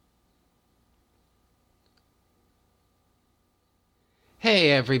Hey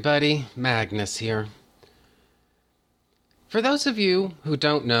everybody, Magnus here. For those of you who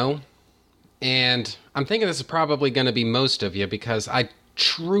don't know, and I'm thinking this is probably going to be most of you because I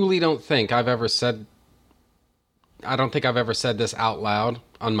truly don't think I don't think I've ever said this out loud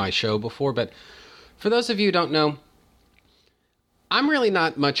on my show before, but for those of you who don't know, I'm really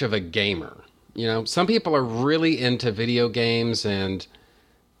not much of a gamer. Some people are really into video games and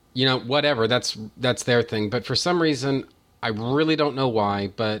whatever, that's their thing, but for some reason I really don't know why,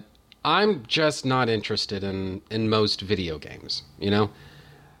 but I'm just not interested in most video games.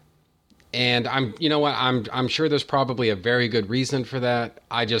 And I'm sure there's probably a very good reason for that.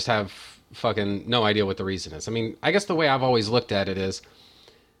 I just have fucking no idea what the reason is. I mean, I guess the way I've always looked at it is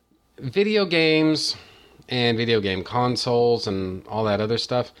video games and video game consoles and all that other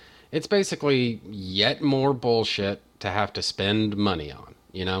stuff. It's basically yet more bullshit to have to spend money on.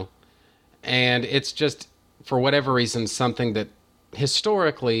 And it's just, for whatever reason, something that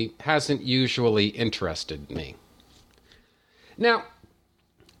historically hasn't usually interested me. Now,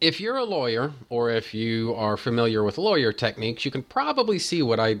 if you're a lawyer, or if you are familiar with lawyer techniques, you can probably see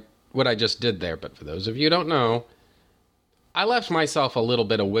what I just did there. But for those of you who don't know, I left myself a little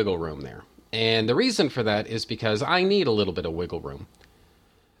bit of wiggle room there. And the reason for that is because I need a little bit of wiggle room.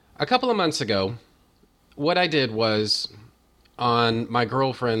 A couple of months ago, what I did was, on my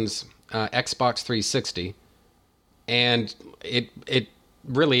girlfriend's Xbox 360, and it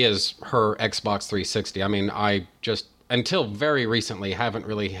really is her Xbox 360. I mean, I just, until very recently, haven't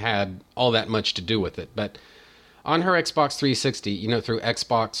really had all that much to do with it. But on her Xbox 360, through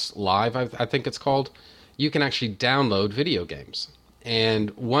Xbox Live, I think it's called, you can actually download video games. And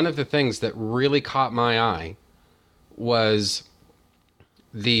one of the things that really caught my eye was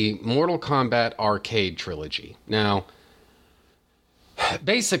the Mortal Kombat Arcade trilogy. Now,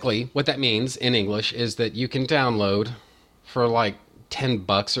 basically, what that means in English is that you can download for like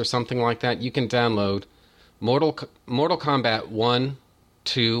 $10 or something like that. You can download Mortal Kombat 1,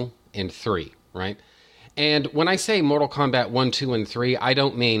 2, and 3, right? And when I say Mortal Kombat 1, 2, and 3, I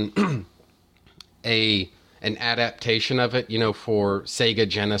don't mean an adaptation of it, for Sega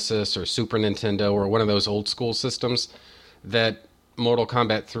Genesis or Super Nintendo or one of those old school systems that Mortal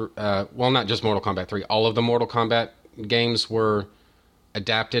Kombat 3, not just Mortal Kombat 3, all of the Mortal Kombat games were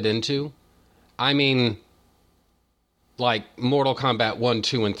adapted into. I mean, like Mortal Kombat 1,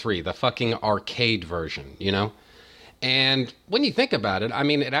 2, and 3, the fucking arcade version, And when you think about it, I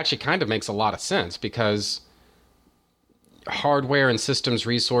mean, it actually kind of makes a lot of sense because hardware and systems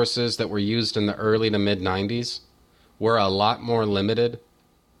resources that were used in the early to mid 90s were a lot more limited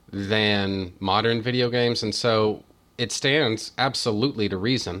than modern video games. And so it stands absolutely to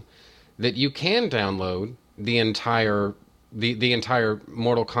reason that you can download the entire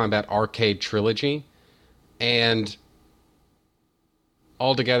Mortal Kombat arcade trilogy, and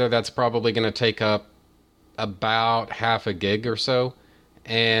altogether that's probably going to take up about half a gig or so,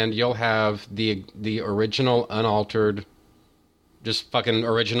 and you'll have the original unaltered, just fucking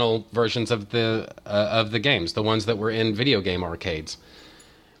original versions of the games, the ones that were in video game arcades.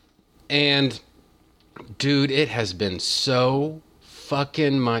 And dude, it has been so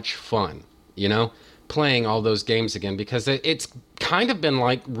fucking much fun, playing all those games again, because it's kind of been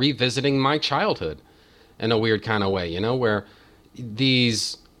like revisiting my childhood in a weird kind of way, where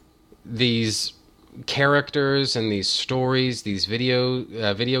these characters and these stories, these video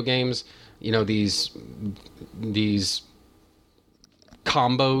games, these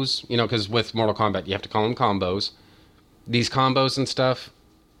combos, because with Mortal Kombat you have to call them combos. These combos and stuff,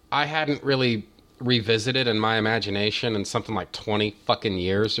 I hadn't really revisited in my imagination in something like 20 fucking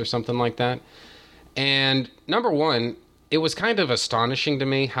years or something like that. And number one, it was kind of astonishing to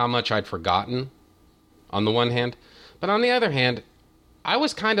me how much I'd forgotten on the one hand. But on the other hand, I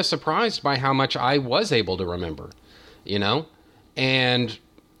was kind of surprised by how much I was able to remember, And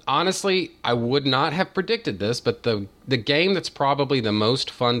honestly, I would not have predicted this, but the game that's probably the most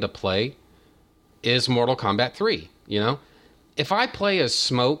fun to play is Mortal Kombat 3, If I play as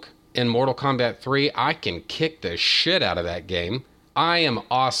Smoke in Mortal Kombat 3, I can kick the shit out of that game. I am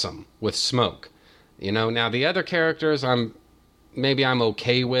awesome with Smoke. Now the other characters maybe I'm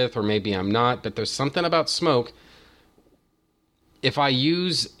okay with, or maybe I'm not, but there's something about Smoke. If I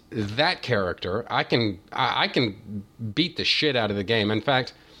use that character, I can beat the shit out of the game. In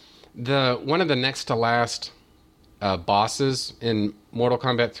fact, one of the next to last bosses in Mortal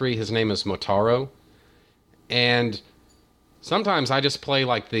Kombat 3, his name is Motaro, and sometimes I just play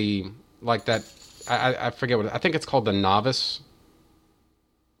like that. I forget what I think it's called, the novice.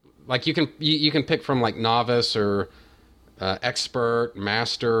 Like you can pick from like novice or expert,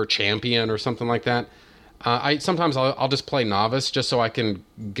 master, champion, or something like that. Sometimes I'll just play novice just so I can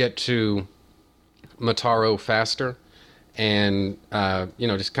get to Motaro faster and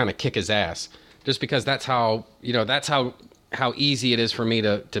just kind of kick his ass. Just because that's how easy it is for me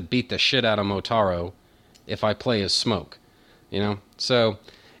to beat the shit out of Motaro if I play as Smoke. So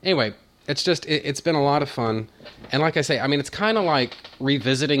anyway, it's been a lot of fun. And like I say, I mean, it's kind of like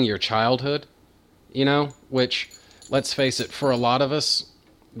revisiting your childhood, which, let's face it, for a lot of us,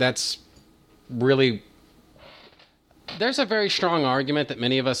 that's really... There's a very strong argument that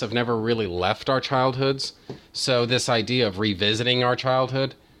many of us have never really left our childhoods. So this idea of revisiting our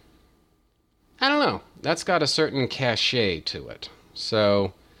childhood, I don't know. That's got a certain cachet to it.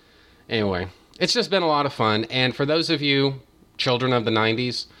 So anyway, it's just been a lot of fun. And for those of you children of the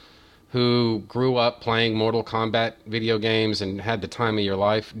 90s who grew up playing Mortal Kombat video games and had the time of your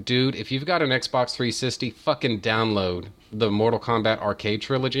life, dude, if you've got an Xbox 360, fucking download the Mortal Kombat Arcade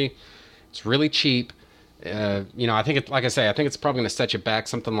Trilogy. It's really cheap. I think I think it's probably going to set you back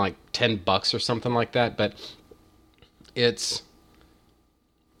something like $10 or something like that, but it's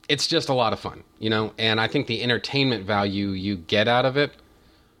just a lot of fun, and I think the entertainment value you get out of it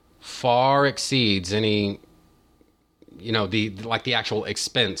far exceeds any, the actual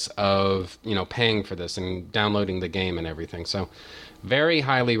expense of, paying for this and downloading the game and everything. So very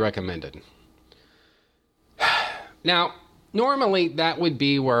highly recommended. Now, normally that would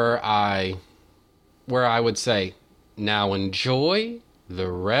be where I would say, now enjoy the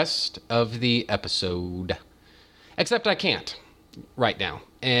rest of the episode. Except I can't right now.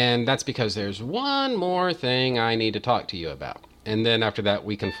 And that's because there's one more thing I need to talk to you about. And then after that,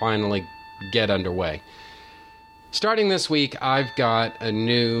 we can finally get underway. Starting this week, I've got a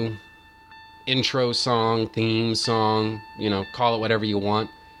new intro song, theme song, call it whatever you want.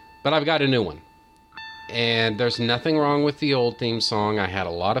 But I've got a new one. And there's nothing wrong with the old theme song. I had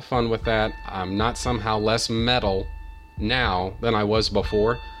a lot of fun with that. I'm not somehow less metal now than I was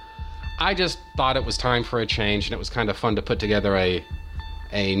before. I just thought it was time for a change, and it was kind of fun to put together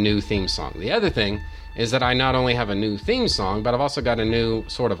a new theme song. The other thing is that I not only have a new theme song, but I've also got a new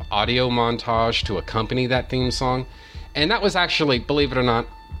sort of audio montage to accompany that theme song. And that was actually, believe it or not,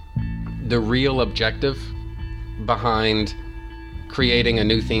 the real objective behind creating a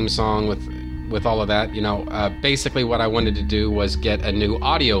new theme song with all of that. Basically what I wanted to do was get a new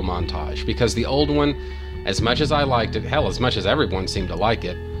audio montage, because the old one, as much as I liked it, hell, as much as everyone seemed to like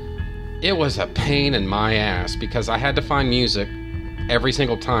it, it was a pain in my ass, because I had to find music every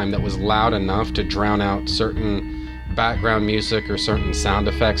single time that was loud enough to drown out certain background music or certain sound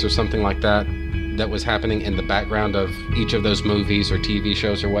effects or something like that was happening in the background of each of those movies or TV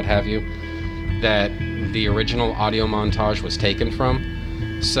shows or what have you, that the original audio montage was taken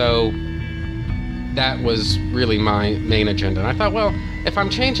from. So that was really my main agenda. And I thought, well, if I'm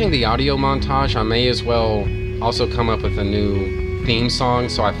changing the audio montage, I may as well also come up with a new theme song.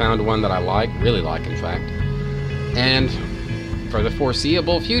 So I found one that I really like, in fact. And for the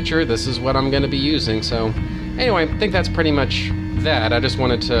foreseeable future, this is what I'm going to be using. So anyway, I think that's pretty much that. I just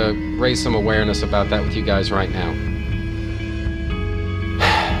wanted to raise some awareness about that with you guys right now.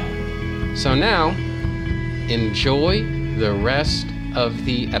 So now, enjoy the rest of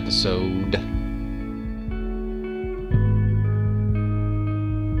the episode.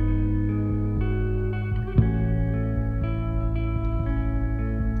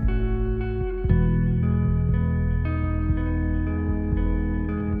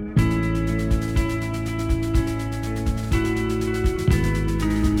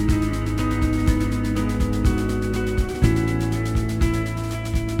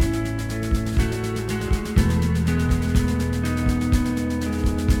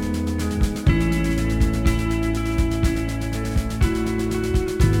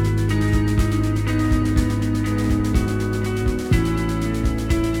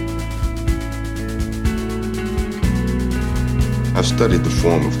 I've studied the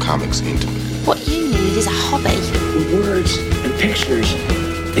form of comics intimately. What you need is a hobby. Words and pictures,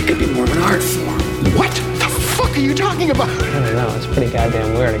 they could be more of an art form. What the fuck are you talking about? I don't know, it's pretty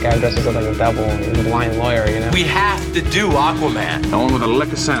goddamn weird. A guy dresses up like a devil and he's a blind lawyer, We have to do Aquaman. No one with a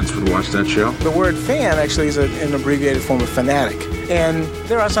lick of sense would watch that show. The word fan actually is an abbreviated form of fanatic. And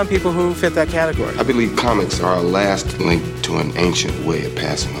there are some people who fit that category. I believe comics are a last link to an ancient way of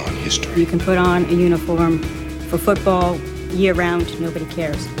passing on history. You can put on a uniform for football year-round, nobody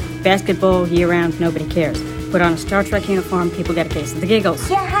cares. Basketball year-round, nobody cares. Put on a Star Trek uniform, people get a case of the giggles.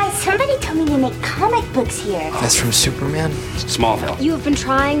 Yeah, hi, somebody told me to make comic books here. That's from Superman? Smallville. You have been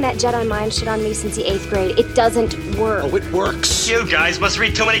trying that Jedi mind shit on me since the 8th grade. It doesn't work. Oh, it works. You guys must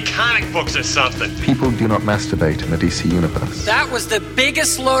read too many comic books or something. People do not masturbate in the DC universe. That was the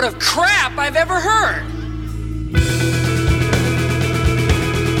biggest load of crap I've ever heard.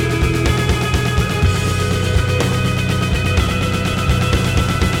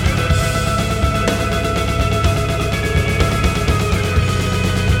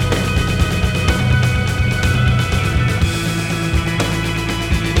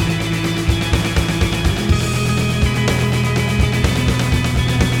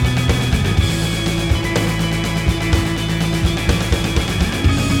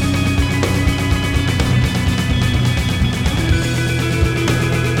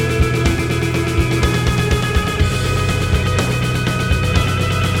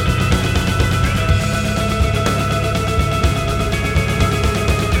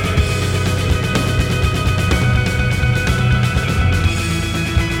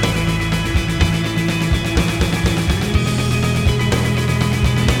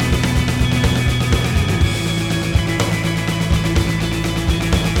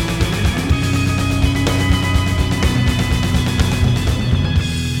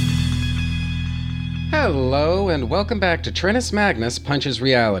 and welcome back to Trennis Magnus Punches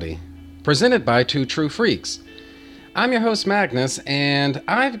Reality, presented by Two True Freaks. I'm your host Magnus, and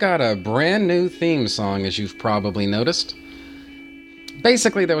I've got a brand new theme song, as you've probably noticed.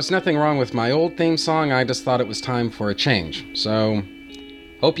 Basically, there was nothing wrong with my old theme song, I just thought it was time for a change, so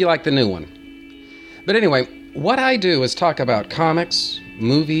hope you like the new one. But anyway, what I do is talk about comics,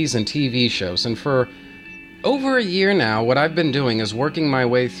 movies, and TV shows, and for over a year now, what I've been doing is working my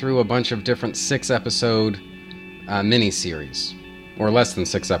way through a bunch of different 6-episode miniseries. Or less than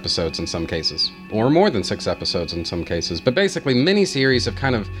 6 episodes in some cases. Or more than 6 episodes in some cases. But basically, miniseries have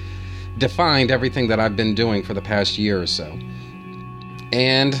kind of defined everything that I've been doing for the past year or so.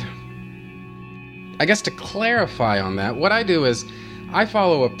 And I guess to clarify on that, what I do is I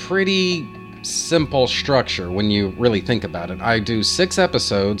follow a pretty simple structure when you really think about it. I do 6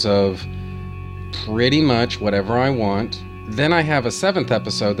 episodes of pretty much whatever I want. Then I have a 7th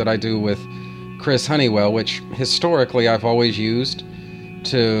episode that I do with Chris Honeywell, which historically I've always used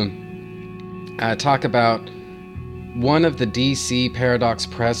to talk about one of the DC Paradox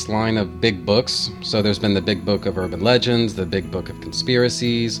Press line of big books. So there's been the Big Book of Urban Legends, the Big Book of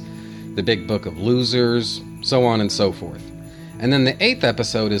Conspiracies, the Big Book of Losers, so on and so forth. And then the 8th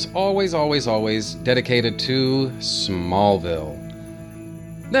episode is always dedicated to Smallville.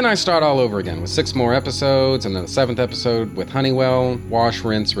 Then I start all over again with 6 more episodes, and then the 7th episode with Honeywell, wash,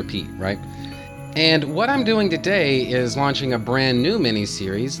 rinse, repeat, right? And what I'm doing today is launching a brand new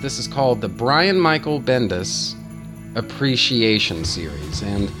miniseries. This is called the Brian Michael Bendis Appreciation Series.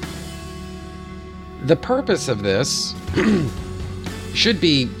 And the purpose of this should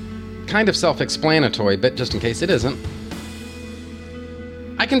be kind of self-explanatory, but just in case it isn't,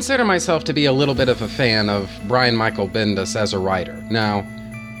 I consider myself to be a little bit of a fan of Brian Michael Bendis as a writer. Now,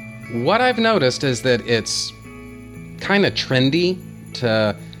 what I've noticed is that it's kind of trendy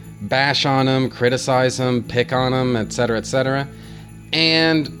to bash on him, criticize him, pick on him, etc., etc.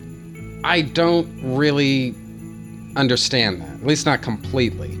 And I don't really understand that, at least not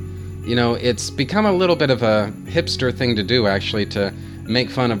completely. You know, it's become a little bit of a hipster thing to do, actually, to make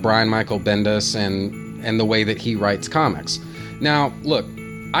fun of Brian Michael Bendis and the way that he writes comics. Now, look,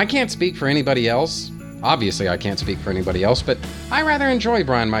 I can't speak for anybody else. Obviously, I can't speak for anybody else, but I rather enjoy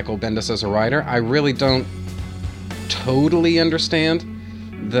Brian Michael Bendis as a writer. I really don't totally understand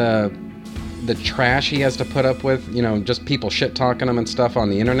the trash he has to put up with, you know, just people shit-talking him and stuff on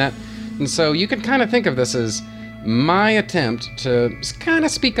the internet. And so you can kind of think of this as my attempt to kind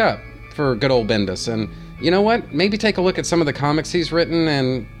of speak up for good old Bendis. And you know what? Maybe take a look at some of the comics he's written,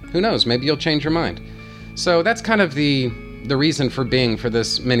 and who knows, maybe you'll change your mind. So that's kind of the reason for being for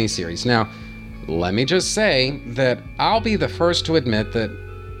this miniseries. Now, let me just say that I'll be the first to admit that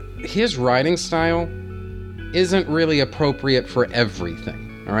his writing style isn't really appropriate for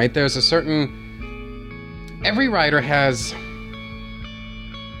everything, all right? There's a certain... Every writer has...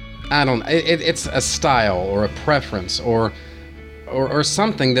 I don't know, it's a style or a preference or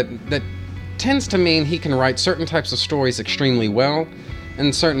something that tends to mean he can write certain types of stories extremely well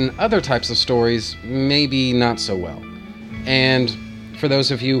and certain other types of stories maybe not so well. And for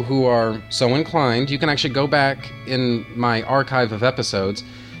those of you who are so inclined, you can actually go back in my archive of episodes,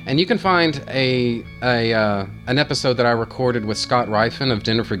 and you can find an episode that I recorded with Scott Rifen of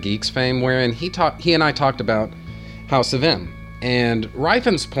Dinner for Geeks fame, wherein he and I talked about House of M. And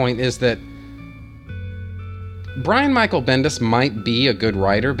Rifen's point is that Brian Michael Bendis might be a good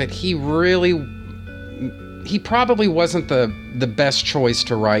writer, but he probably wasn't the best choice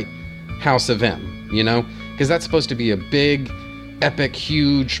to write House of M, you know? Because that's supposed to be a big, epic,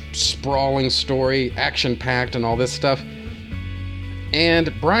 huge, sprawling story, action-packed and all this stuff.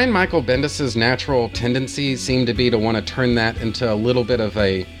 And Brian Michael Bendis' natural tendency seemed to be to want to turn that into a little bit of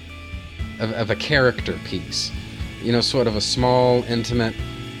a character piece. You know, sort of a small, intimate,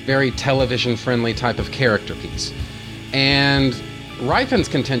 very television-friendly type of character piece. And Rifen's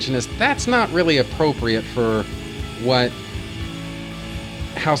contention is that's not really appropriate for what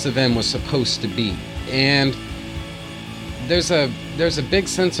House of M was supposed to be. And there's a big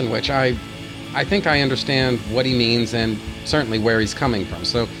sense in which I think I understand what he means and certainly where he's coming from.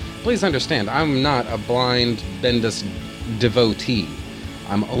 So please understand, I'm not a blind Bendis devotee.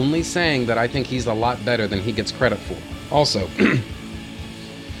 I'm only saying that I think he's a lot better than he gets credit for. Also,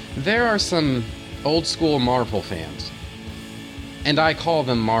 there are some old school Marvel fans, and I call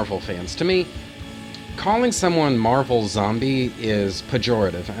them Marvel fans. To me, calling someone Marvel zombie is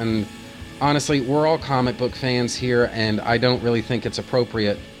pejorative, and honestly, we're all comic book fans here, and I don't really think it's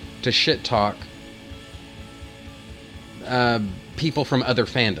appropriate to shit talk people from other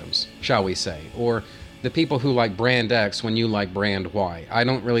fandoms, shall we say, or the people who like brand X when you like brand Y. I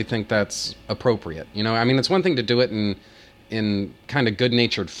don't really think that's appropriate. You know, I mean, it's one thing to do it in kind of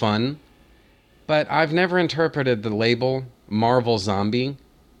good-natured fun, but I've never interpreted the label Marvel Zombie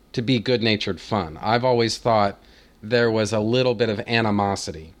to be good-natured fun. I've always thought there was a little bit of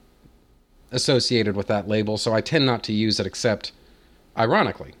animosity associated with that label, so I tend not to use it except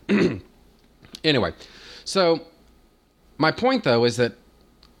ironically. Anyway, so my point, though, is that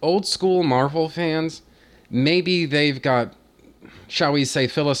old school Marvel fans, maybe they've got, shall we say,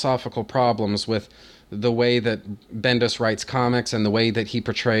 philosophical problems with the way that Bendis writes comics and the way that he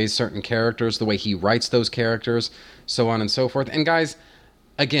portrays certain characters, the way he writes those characters, so on and so forth. And guys,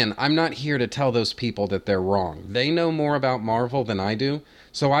 again, I'm not here to tell those people that they're wrong. They know more about Marvel than I do,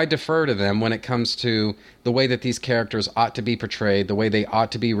 so I defer to them when it comes to the way that these characters ought to be portrayed, the way they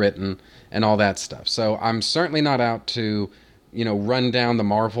ought to be written, and all that stuff. So I'm certainly not out to, you know, run down the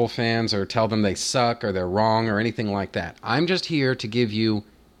Marvel fans or tell them they suck or they're wrong or anything like that. I'm just here to give you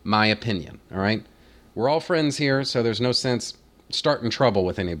my opinion, all right? We're all friends here, so there's no sense starting trouble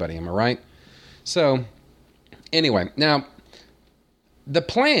with anybody, am I right? So, anyway, now, the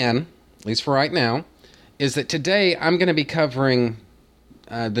plan, at least for right now, is that today I'm going to be covering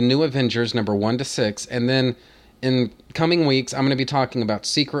the New Avengers number 1 to 6, and then in coming weeks I'm going to be talking about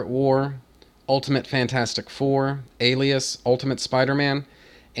Secret War, Ultimate Fantastic Four, Alias, Ultimate Spider-Man,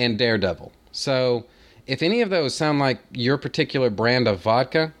 and Daredevil. So, if any of those sound like your particular brand of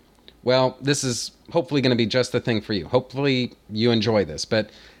vodka, well, this is hopefully going to be just the thing for you. Hopefully you enjoy this, but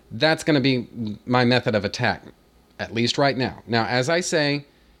that's going to be my method of attack, at least right now. Now, as I say,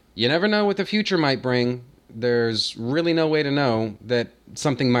 you never know what the future might bring. There's really no way to know that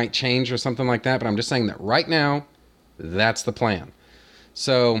something might change or something like that, but I'm just saying that right now, that's the plan.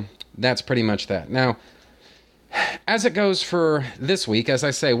 So, that's pretty much that. Now, as it goes for this week, as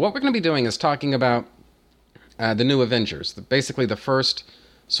I say, what we're going to be doing is talking about the New Avengers, basically the first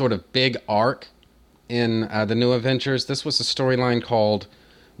sort of big arc in the New Avengers. This was a storyline called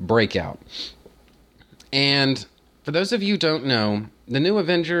Breakout. And for those of you who don't know, the New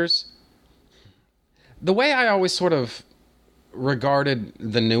Avengers, the way I always sort of regarded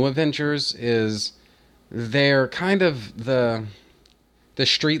the New Avengers is they're kind of the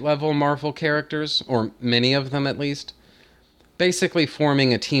street level Marvel characters, or many of them at least, basically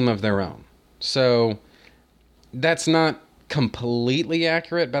forming a team of their own. So that's not completely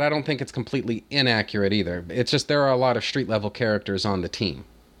accurate, but I don't think it's completely inaccurate either. It's just there are a lot of street level characters on the team,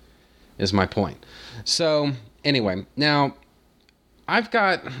 is my point. So anyway, now I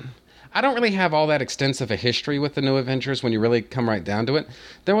don't really have all that extensive a history with the New Avengers when you really come right down to it.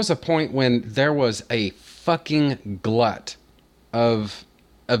 There was a point when there was a fucking glut of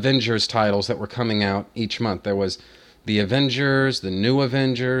Avengers titles that were coming out each month. There was the Avengers, the New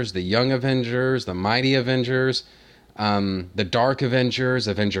Avengers, the Young Avengers, the Mighty Avengers, the Dark Avengers,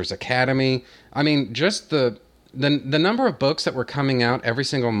 Avengers Academy. I mean, just the number of books that were coming out every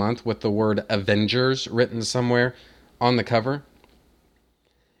single month with the word Avengers written somewhere on the cover.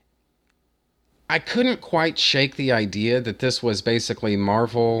 I couldn't quite shake the idea that this was basically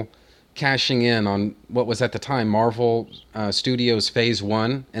Marvel cashing in on what was at the time Marvel Studios Phase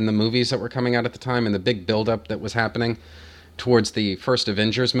 1 and the movies that were coming out at the time and the big buildup that was happening towards the first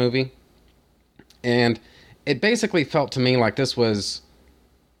Avengers movie. And it basically felt to me like these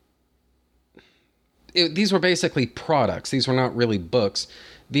were basically products. These were not really books.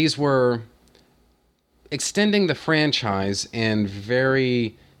 These were extending the franchise in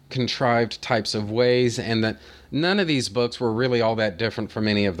very contrived types of ways, and that none of these books were really all that different from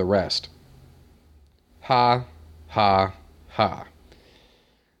any of the rest. Ha, ha, ha.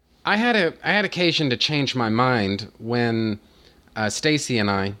 I had occasion to change my mind when Stacy and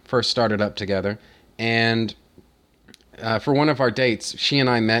I first started up together, and for one of our dates, she and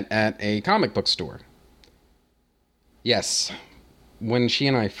I met at a comic book store. Yes, when she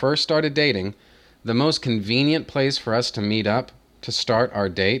and I first started dating, the most convenient place for us to meet up to start our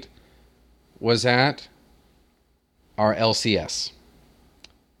date was at our LCS.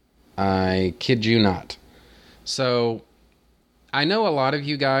 I kid you not. So, I know a lot of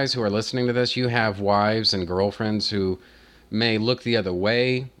you guys who are listening to this, you have wives and girlfriends who may look the other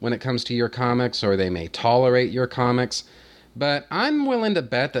way when it comes to your comics, or they may tolerate your comics, but I'm willing to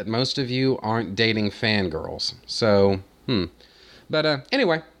bet that most of you aren't dating fangirls. So, But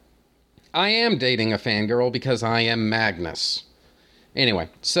anyway, I am dating a fangirl because I am Magnus. Anyway,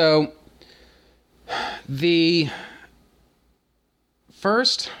 so the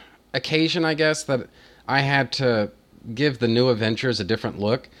first occasion, I guess, that I had to give the New Avengers a different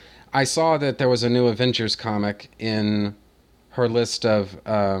look, I saw that there was a New Avengers comic in her list of,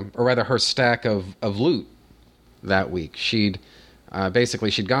 or rather her stack of loot that week. She'd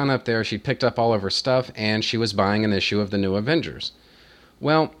gone up there, she'd picked up all of her stuff, and she was buying an issue of the New Avengers.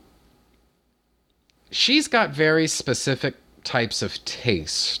 Well, she's got very specific types of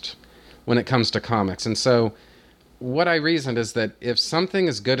taste when it comes to comics. And so what I reasoned is that if something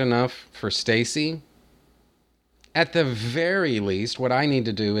is good enough for Stacy, at the very least, what I need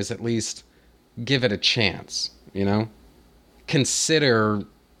to do is at least give it a chance, consider,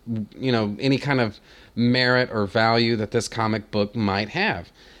 any kind of merit or value that this comic book might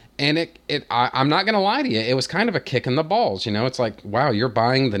have. And I'm not going to lie to you, it was kind of a kick in the balls, It's like, wow, you're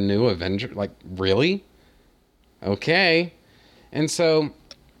buying the New Avenger? Like, really? Okay. And so,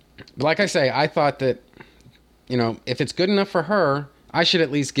 like I say, I thought that, if it's good enough for her, I should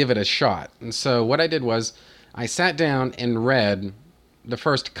at least give it a shot. And so what I did was I sat down and read the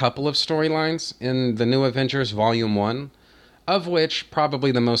first couple of storylines in the New Avengers Volume 1, of which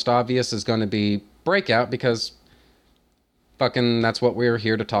probably the most obvious is going to be Breakout, because fucking that's what we're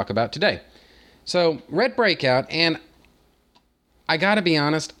here to talk about today. So, read Breakout, and I gotta be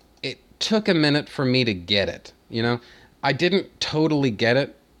honest, it took a minute for me to get it, I didn't totally get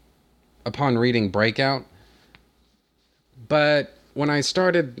it upon reading Breakout, but when I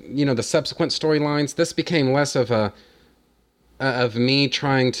started, the subsequent storylines, this became less of me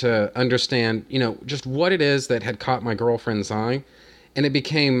trying to understand, just what it is that had caught my girlfriend's eye, and it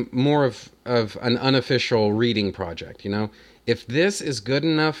became more of an unofficial reading project, If this is good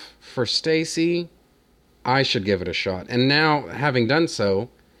enough for Stacy, I should give it a shot. And now, having done so,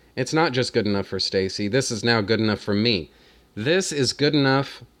 it's not just good enough for Stacy. This is now good enough for me. This is good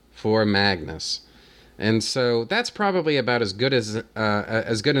enough for Magnus. And so that's probably about as good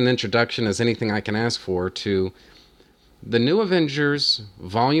an introduction as anything I can ask for to the New Avengers,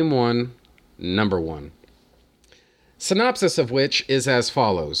 Volume 1, Number 1. Synopsis of which is as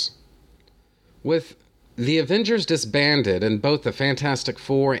follows. With the Avengers disbanded and both the Fantastic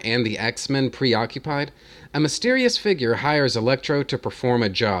Four and the X-Men preoccupied, a mysterious figure hires Electro to perform a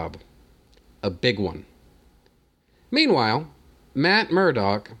job. A big one. Meanwhile, Matt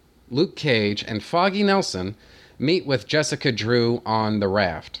Murdock, Luke Cage, and Foggy Nelson meet with Jessica Drew on the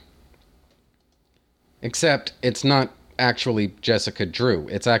raft. Except it's not actually Jessica Drew.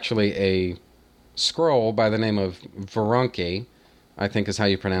 It's actually a Skrull by the name of Veranke, I think is how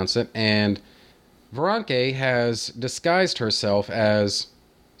you pronounce it, and Veranke has disguised herself as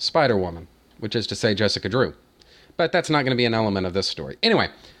Spider-Woman, which is to say Jessica Drew. But that's not going to be an element of this story. Anyway,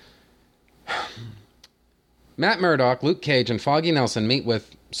 Matt Murdock, Luke Cage, and Foggy Nelson meet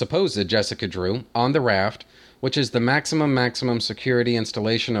with supposed Jessica Drew on the raft, which is the maximum security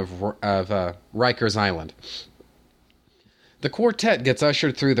installation of Rikers Island. The quartet gets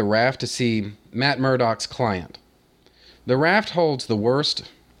ushered through the raft to see Matt Murdock's client. The raft holds the worst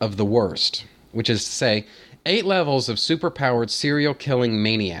of the worst, which is to say, 8 levels of superpowered serial-killing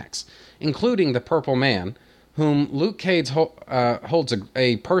maniacs, including the Purple Man, whom Luke Cage holds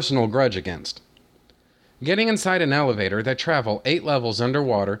a personal grudge against. Getting inside an elevator, they travel 8 levels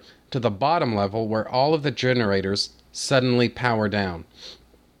underwater to the bottom level where all of the generators suddenly power down.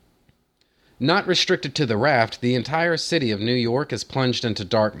 Not restricted to the raft, the entire city of New York is plunged into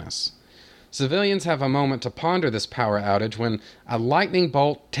darkness. Civilians have a moment to ponder this power outage when a lightning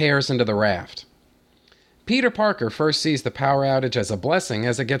bolt tears into the raft. Peter Parker first sees the power outage as a blessing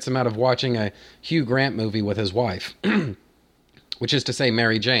as it gets him out of watching a Hugh Grant movie with his wife, which is to say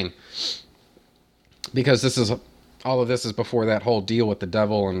Mary Jane. Because all of this is before that whole deal with the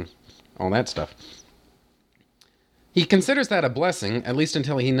devil and all that stuff. He considers that a blessing, at least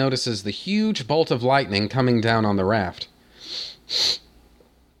until he notices the huge bolt of lightning coming down on the raft.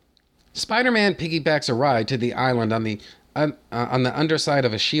 Spider-Man piggybacks a ride to the island on the underside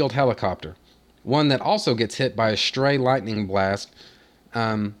of a Shield helicopter, one that also gets hit by a stray lightning blast,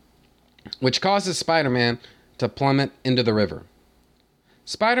 which causes Spider-Man to plummet into the river.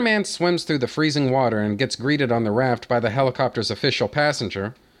 Spider-Man swims through the freezing water and gets greeted on the raft by the helicopter's official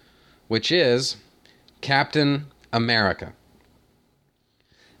passenger, which is Captain America.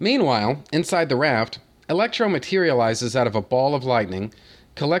 Meanwhile, inside the raft, Electro materializes out of a ball of lightning,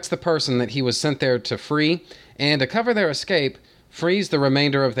 collects the person that he was sent there to free, and to cover their escape, frees the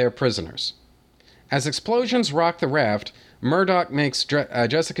remainder of their prisoners. As explosions rock the raft, Murdock makes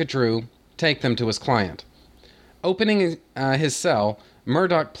Jessica Drew take them to his client. Opening his cell,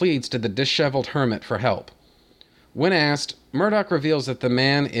 Murdock pleads to the disheveled hermit for help. When asked, Murdock reveals that the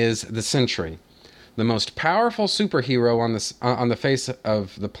man is the Sentry, the most powerful superhero on the face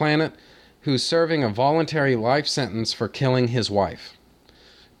of the planet, who's serving a voluntary life sentence for killing his wife.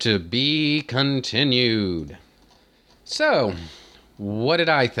 To be continued. So, what did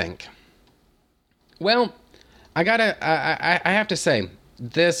I think? Well, I have to say,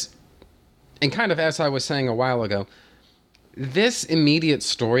 this, and kind of as I was saying a while ago, this immediate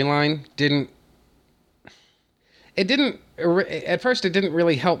storyline at first it didn't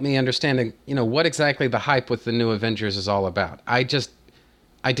really help me understanding, what exactly the hype with the new Avengers is all about. I didn't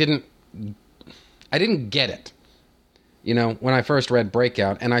get it, when I first read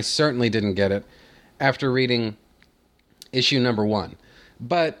Breakout, and I certainly didn't get it after reading issue number 1.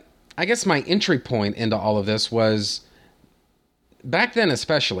 But I guess my entry point into all of this was, back then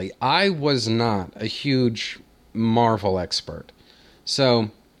especially, I was not a huge Marvel expert. So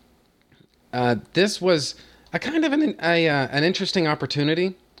this was a kind of an interesting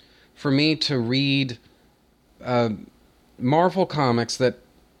opportunity for me to read Marvel comics that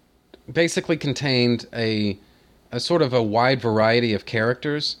basically contained a sort of a wide variety of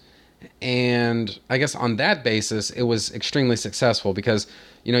characters. And I guess on that basis, it was extremely successful because,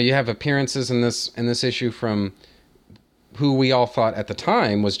 you have appearances in this issue from who we all thought at the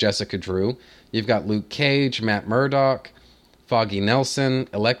time was Jessica Drew. You've got Luke Cage, Matt Murdock, Foggy Nelson,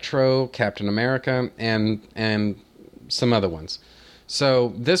 Electro, Captain America, and some other ones.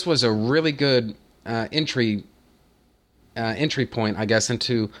 So this was a really good entry point, I guess,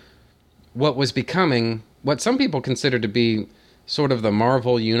 into what was becoming what some people consider to be sort of the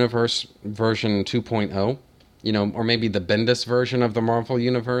Marvel Universe version 2.0, or maybe the Bendis version of the Marvel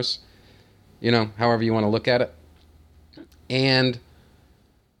Universe, however you want to look at it. And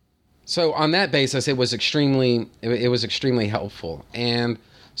so on that basis, it was extremely helpful. And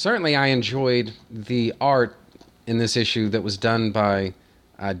certainly I enjoyed the art in this issue that was done by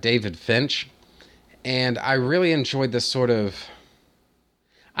David Finch. And I really enjoyed this sort of,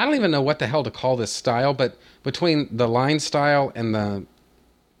 I don't even know what the hell to call this style, but between the line style and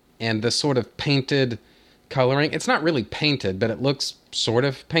the sort of painted coloring, it's not really painted, but it looks sort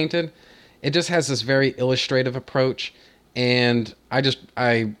of painted. It just has this very illustrative approach. And I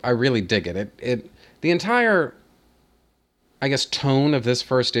really dig it. The entire, I guess, tone of this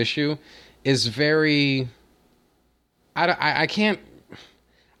first issue is very, I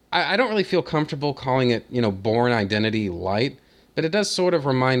don't really feel comfortable calling it, Bourne Identity light, but it does sort of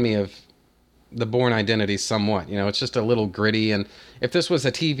remind me of the Bourne Identity somewhat. It's just a little gritty, and if this was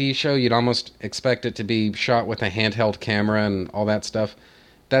a TV show, you'd almost expect it to be shot with a handheld camera and all that stuff.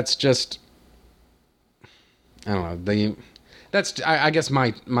 That's just, I don't know, that's I guess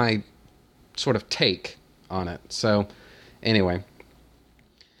my sort of take on it. So anyway,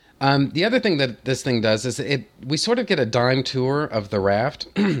 the other thing that this thing does is we sort of get a dime tour of the raft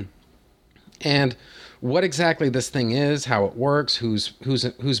and what exactly this thing is, how it works, who's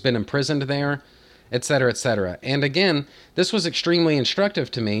been imprisoned there, et cetera, et cetera. And again, this was extremely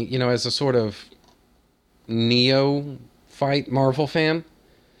instructive to me, as a sort of neophyte Marvel fan.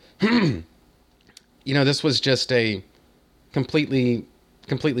 This was just a completely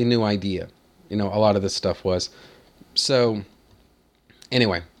new idea. A lot of this stuff was. So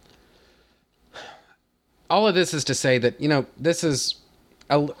anyway, all of this is to say that, this is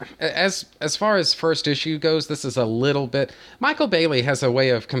as far as first issue goes, this is a little bit. Michael Bailey has a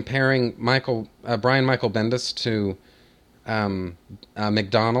way of comparing Brian Michael Bendis to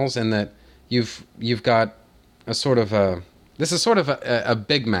McDonald's, in that you've got a sort of this is sort of a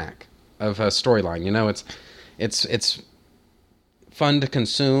Big Mac of a storyline. It's fun to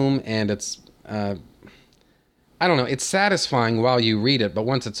consume, and it's I don't know, it's satisfying while you read it, but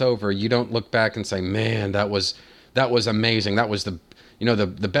once it's over, you don't look back and say, man, that was amazing. That was the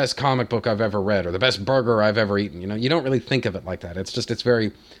best comic book I've ever read, or the best burger I've ever eaten. You don't really think of it like that. It's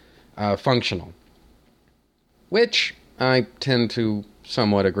very functional, which I tend to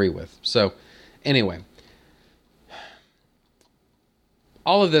somewhat agree with. So anyway,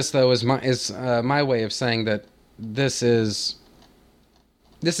 all of this though is my way of saying that this is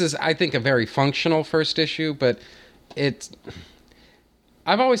I think a very functional first issue, but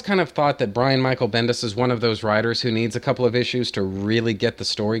I've always kind of thought that Brian Michael Bendis is one of those writers who needs a couple of issues to really get the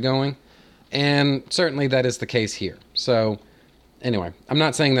story going. And certainly that is the case here. So anyway, I'm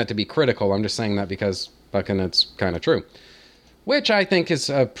not saying that to be critical. I'm just saying that because fucking it's kind of true. Which I think is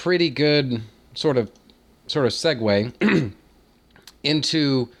a pretty good sort of segue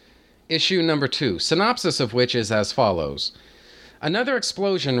into issue number 2, synopsis of which is as follows. Another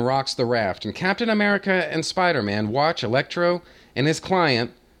explosion rocks the raft, and Captain America and Spider-Man watch Electro and his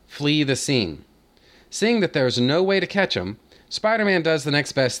client flee the scene. Seeing that there's no way to catch him, Spider-Man does the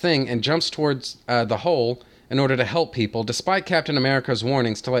next best thing and jumps towards the hole in order to help people, despite Captain America's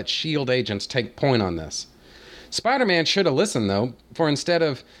warnings to let S.H.I.E.L.D. agents take point on this. Spider-Man should have listened, though, for instead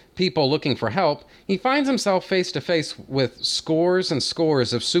of people looking for help, he finds himself face to face with scores and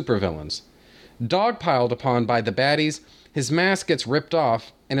scores of supervillains. Dogpiled upon by the baddies, his mask gets ripped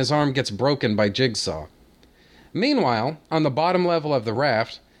off and his arm gets broken by Jigsaw. Meanwhile, on the bottom level of the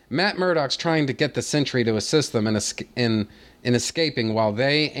raft, Matt Murdock's trying to get the Sentry to assist them in escaping while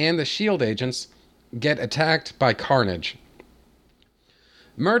they and the S.H.I.E.L.D. agents get attacked by Carnage.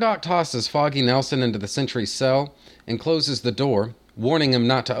 Murdock tosses Foggy Nelson into the Sentry's cell and closes the door, warning him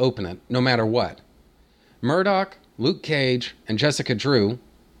not to open it, no matter what. Murdock, Luke Cage, and Jessica Drew,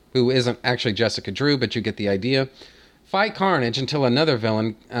 who isn't actually Jessica Drew, but you get the idea, fight Carnage until another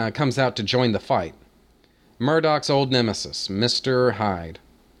villain comes out to join the fight. Murdock's old nemesis, Mr. Hyde.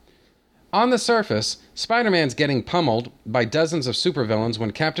 On the surface, Spider-Man's getting pummeled by dozens of supervillains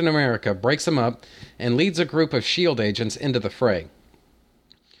when Captain America breaks him up and leads a group of S.H.I.E.L.D. agents into the fray.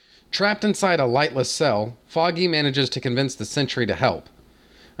 Trapped inside a lightless cell, Foggy manages to convince the Sentry to help.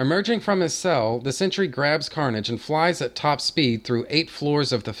 Emerging from his cell, the Sentry grabs Carnage and flies at top speed through 8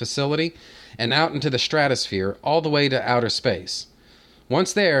 floors of the facility and out into the stratosphere, all the way to outer space.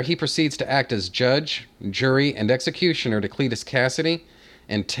 Once there, he proceeds to act as judge, jury, and executioner to Cletus Cassidy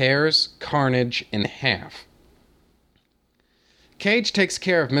and tears Carnage in half. Cage takes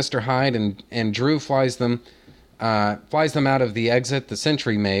care of Mr. Hyde and Drew flies them out of the exit the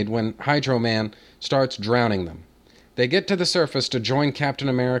Sentry made when Hydro Man starts drowning them. They get to the surface to join Captain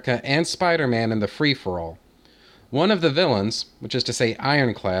America and Spider-Man in the free-for-all. One of the villains, which is to say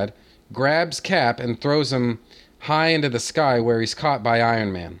Ironclad, grabs Cap and throws him high into the sky where he's caught by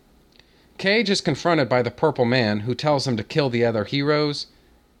Iron Man. Cage is confronted by the Purple Man, who tells him to kill the other heroes,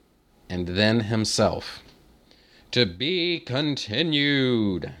 and then himself. To be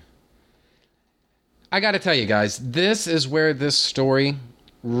continued. I gotta tell you guys, this is where this story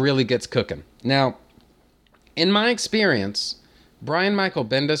really gets cooking. Now, in my experience, Brian Michael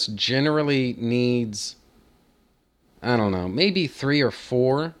Bendis generally needs, I don't know, maybe 3 or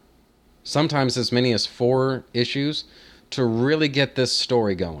 4, sometimes as many as 4 issues to really get this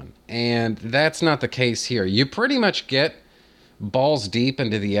story going. And that's not the case here. You pretty much get balls deep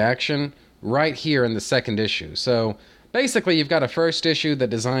into the action right here in the second issue. So basically, you've got a first issue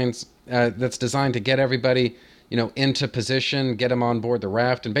that's designed to get everybody, into position, get them on board the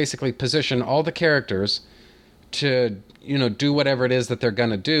raft, and basically position all the characters to, do whatever it is that they're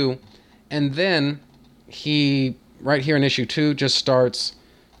going to do. And then he, right here in issue 2, just starts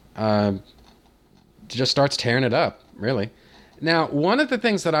tearing it up, really. Now, one of the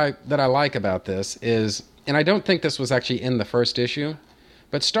things that I like about this is, and I don't think this was actually in the first issue,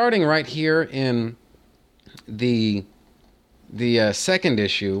 but starting right here in the second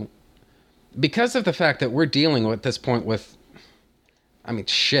issue, because of the fact that we're dealing at this point with,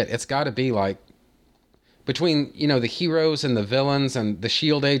 it's got to be like, between, the heroes and the villains and the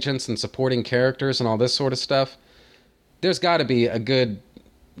S.H.I.E.L.D. agents and supporting characters and all this sort of stuff, there's got to be a good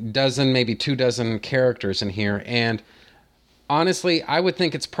dozen, maybe 2 dozen characters in here. And honestly, I would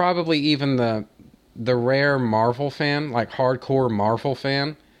think it's probably even the rare Marvel fan, like hardcore Marvel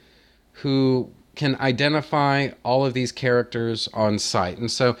fan, who can identify all of these characters on sight.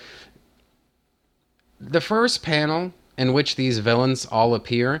 And so the first panel in which these villains all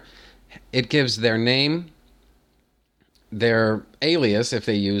appear, it gives their name, their alias if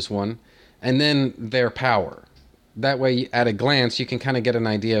they use one, and then their power. That way, at a glance, you can kind of get an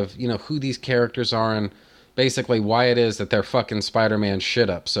idea of, who these characters are and basically why it is that they're fucking Spider-Man shit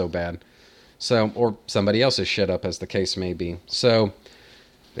up so bad. So, or somebody else's shit up, as the case may be. So,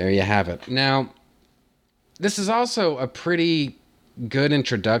 there you have it. Now, this is also a pretty good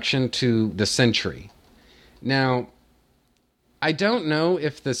introduction to the Sentry. Now, I don't know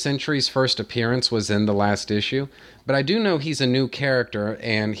if the Sentry's first appearance was in the last issue, but I do know he's a new character,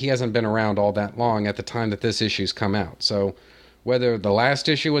 and he hasn't been around all that long at the time that this issue's come out. So, whether the last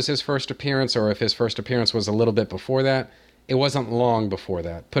issue was his first appearance, or if his first appearance was a little bit before that, it wasn't long before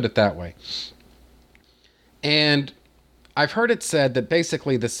that, put it that way. And I've heard it said that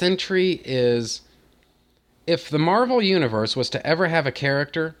basically the Sentry is, if the Marvel Universe was to ever have a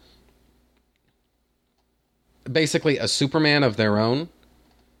character, basically a Superman of their own,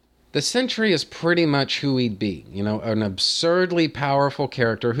 the Sentry is pretty much who he'd be. An absurdly powerful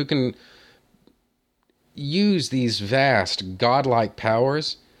character who can use these vast godlike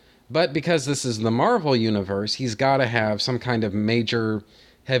powers, but because this is the Marvel Universe, he's got to have some kind of major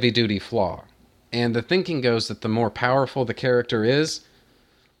heavy-duty flaw. And the thinking goes that the more powerful the character is,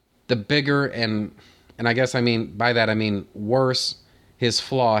 the bigger and I guess by that I mean worse his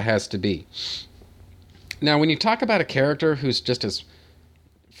flaw has to be. Now, when you talk about a character who's just as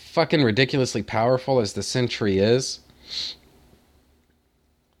fucking ridiculously powerful as the Sentry is,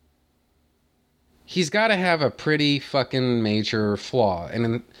 he's got to have a pretty fucking major flaw. And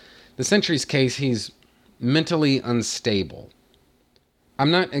in the Sentry's case, he's mentally unstable. I'm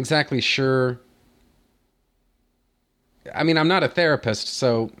not exactly sure. I mean, I'm not a therapist,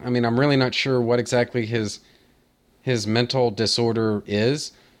 so, I mean, I'm really not sure what exactly his mental disorder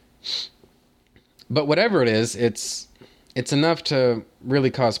is. But whatever it is, it's enough to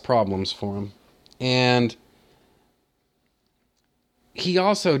really cause problems for him. And he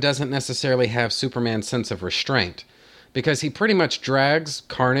also doesn't necessarily have Superman's sense of restraint, because he pretty much drags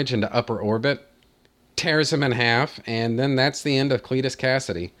Carnage into upper orbit, tears him in half, and then that's the end of Cletus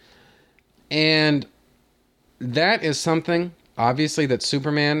Cassidy. And that is something, obviously, that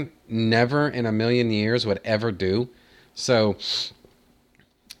Superman never in a million years would ever do. So,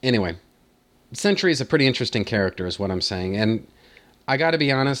 anyway, Sentry is a pretty interesting character, is what I'm saying. And I gotta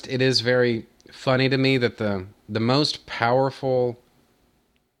be honest, it is very funny to me that the most powerful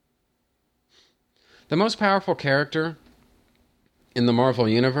character in the Marvel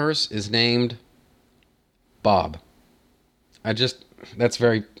Universe is named Bob. That's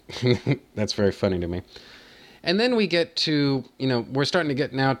very funny to me. And then we get to, we're starting to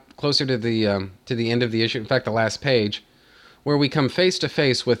get now closer to the end of the issue. In fact, the last page, where we come face to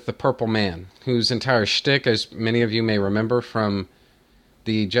face with the Purple Man, whose entire shtick, as many of you may remember from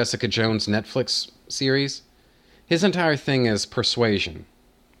the Jessica Jones Netflix series, his entire thing is persuasion,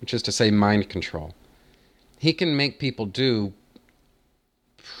 which is to say mind control. He can make people do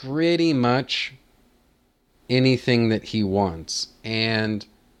pretty much anything that he wants. And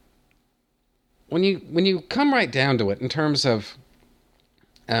when you come right down to it, in terms of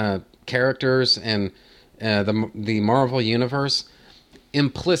characters and the Marvel Universe,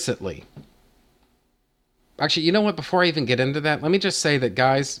 implicitly. Actually, you know what? Before I even get into that, let me just say that,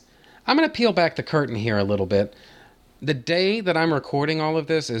 guys, I'm going to peel back the curtain here a little bit. The day that I'm recording all of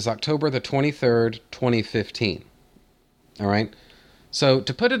this is October the 23rd, 2015. All right? So,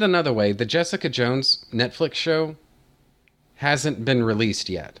 to put it another way, the Jessica Jones Netflix show hasn't been released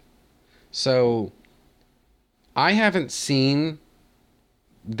yet. So, I haven't seen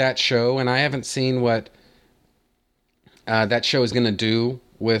that show, and I haven't seen what that show is going to do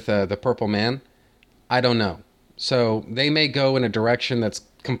with the Purple Man. I don't know. So, they may go in a direction that's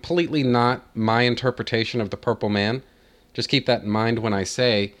completely not my interpretation of the Purple Man. Just keep that in mind when I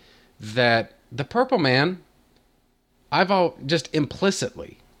say that the Purple Man, just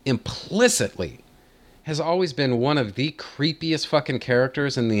implicitly, has always been one of the creepiest fucking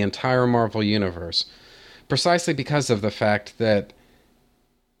characters in the entire Marvel Universe. Precisely because of the fact that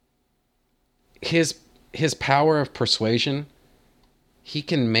his power of persuasion, he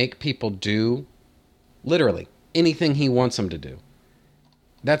can make people do literally anything he wants them to do.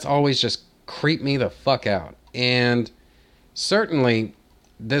 That's always just creeped me the fuck out. And certainly,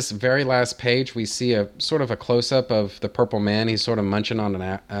 this very last page, we see a sort of a close-up of the Purple Man. He's sort of munching on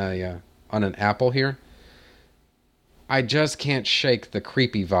an apple here. I just can't shake the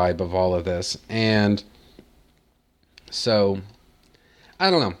creepy vibe of all of this. And so, I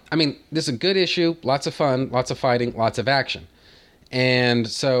don't know. I mean, this is a good issue. Lots of fun, lots of fighting, lots of action. And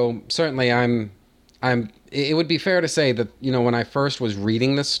so, certainly it would be fair to say that, when I first was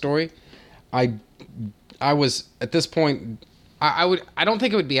reading this story, I was, at this point, I don't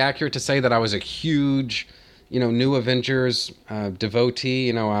think it would be accurate to say that I was a huge, New Avengers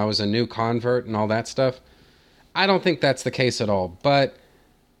devotee. I was a new convert and all that stuff. I don't think that's the case at all. But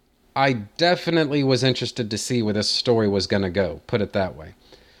I definitely was interested to see where this story was going to go, put it that way.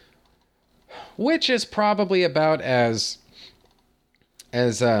 Which is probably about as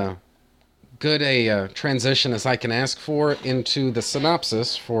good a transition as I can ask for into the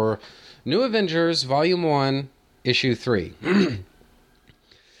synopsis for New Avengers Volume 1, Issue 3.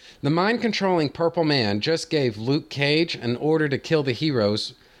 The mind-controlling Purple Man just gave Luke Cage an order to kill the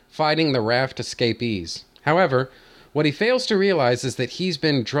heroes fighting the raft escapees. However, what he fails to realize is that he's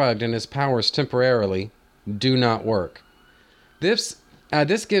been drugged and his powers temporarily do not work. This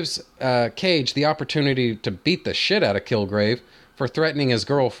gives Cage the opportunity to beat the shit out of Kilgrave for threatening his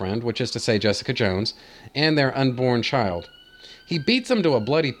girlfriend, which is to say Jessica Jones, and their unborn child. He beats him to a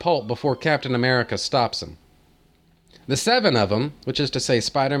bloody pulp before Captain America stops him. The seven of them, which is to say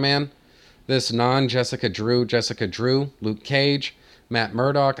Spider-Man, this non-Jessica Drew, Luke Cage, Matt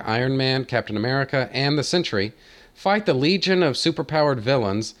Murdock, Iron Man, Captain America, and the Sentry, fight the legion of superpowered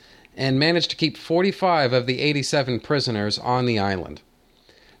villains and manage to keep 45 of the 87 prisoners on the island.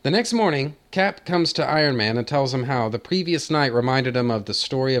 The next morning, Cap comes to Iron Man and tells him how the previous night reminded him of the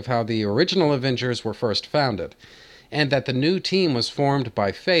story of how the original Avengers were first founded, and that the new team was formed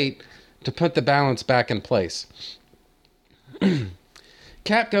by fate to put the balance back in place.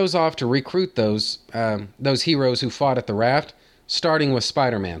 Cap goes off to recruit those heroes who fought at the raft, starting with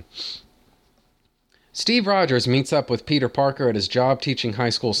Spider-Man. Steve Rogers meets up with Peter Parker at his job teaching high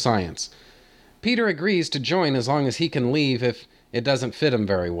school science. Peter agrees to join as long as he can leave if it doesn't fit him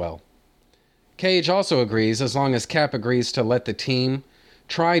very well. Cage also agrees as long as Cap agrees to let the team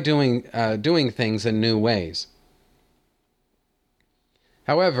try doing things in new ways.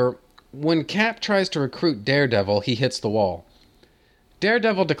 However, when Cap tries to recruit Daredevil, he hits the wall.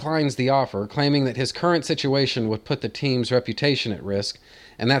 Daredevil declines the offer, claiming that his current situation would put the team's reputation at risk,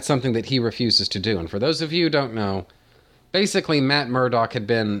 and that's something that he refuses to do. And for those of you who don't know, basically Matt Murdock had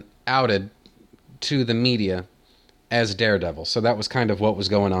been outed to the media as Daredevil, so that was kind of what was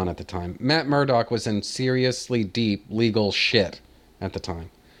going on at the time. Matt Murdock was in seriously deep legal shit at the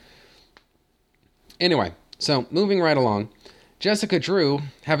time. Anyway, so moving right along, Jessica Drew,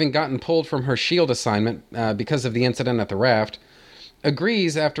 having gotten pulled from her S.H.I.E.L.D. assignment because of the incident at the raft,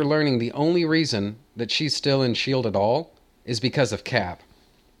 agrees after learning the only reason that she's still in S.H.I.E.L.D. at all is because of Cap.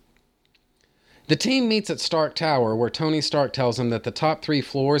 The team meets at Stark Tower, where Tony Stark tells him that the top 3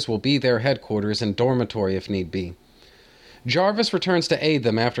 floors will be their headquarters and dormitory if need be. Jarvis returns to aid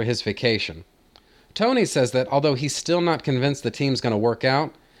them after his vacation. Tony says that although he's still not convinced the team's going to work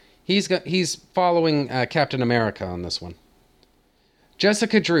out, he's following Captain America on this one.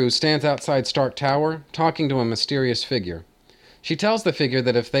 Jessica Drew stands outside Stark Tower, talking to a mysterious figure. She tells the figure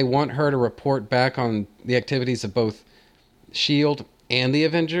that if they want her to report back on the activities of both S.H.I.E.L.D. and the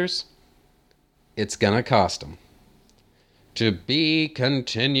Avengers, it's gonna cost them. To be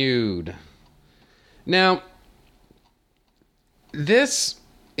continued. Now, this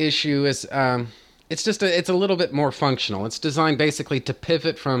issue is, it's a little bit more functional. It's designed basically to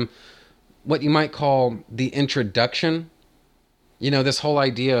pivot from what you might call the introduction. You know, this whole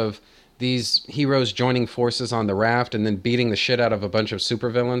idea of these heroes joining forces on the raft and then beating the shit out of a bunch of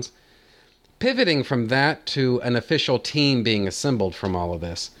supervillains. Pivoting from that to an official team being assembled from all of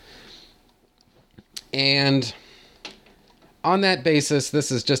this. And on that basis,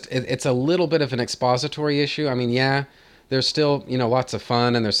 this is just, it's a little bit of an expository issue. I mean, yeah, there's still, you know, lots of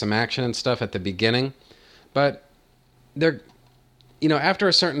fun and there's some action and stuff at the beginning. But they're, you know, after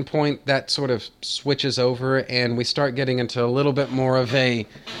a certain point, that sort of switches over and we start getting into a little bit more of a,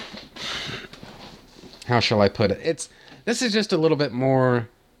 how shall I put it? This is just a little bit more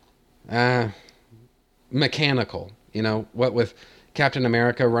mechanical, you know, what with Captain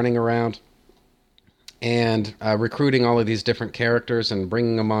America running around and recruiting all of these different characters and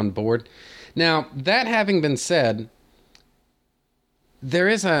bringing them on board. Now, that having been said, there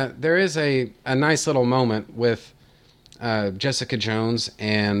is a nice little moment with Jessica Jones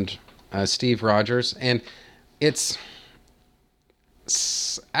and Steve Rogers, and it's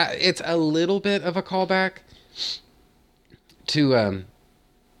a little bit of a callback to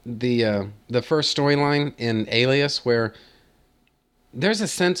the first storyline in Alias, where there's a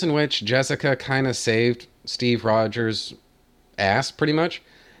sense in which Jessica kind of saved Steve Rogers' ass, pretty much.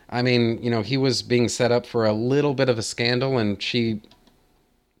 I mean, you know, he was being set up for a little bit of a scandal, and she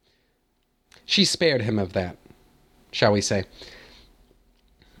spared him of that, shall we say.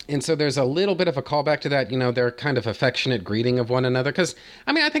 And so there's a little bit of a callback to that, you know, their kind of affectionate greeting of one another. Because,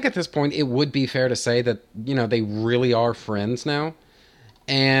 I mean, I think at this point it would be fair to say that, you know, they really are friends now.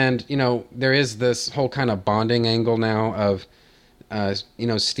 And, you know, there is this whole kind of bonding angle now of, you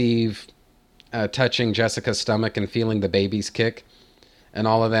know, Steve touching Jessica's stomach and feeling the baby's kick and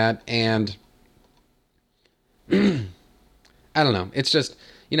all of that. And I don't know. It's just,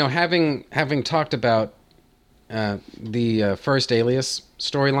 you know, having talked about the first Alias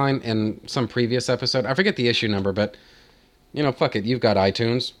storyline in some previous episode. I forget the issue number, but, you know, fuck it. You've got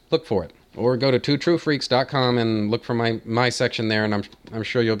iTunes. Look for it. Or go to twotruefreaks.com and look for my section there, and I'm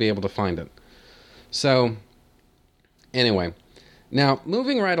sure you'll be able to find it. So, anyway. Now,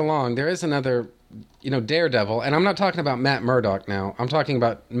 moving right along, there is another, you know, Daredevil, and I'm not talking about Matt Murdock now. I'm talking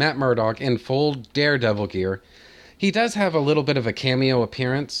about Matt Murdock in full Daredevil gear. He does have a little bit of a cameo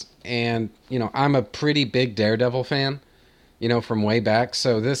appearance, and, you know, I'm a pretty big Daredevil fan, you know, from way back,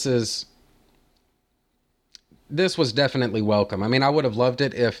 so this was definitely welcome. I mean, I would have loved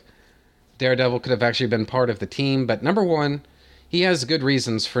it if Daredevil could have actually been part of the team, but number one, he has good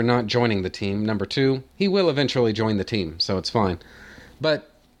reasons for not joining the team. Number two, he will eventually join the team, so it's fine. But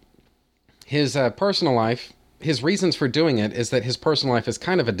his personal life, his reasons for doing it is that his personal life is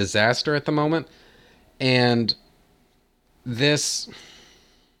kind of a disaster at the moment, and this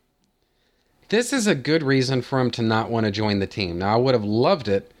is a good reason for him to not want to join the team. Now, I would have loved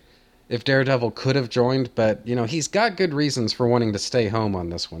it if Daredevil could have joined, but, you know, he's got good reasons for wanting to stay home on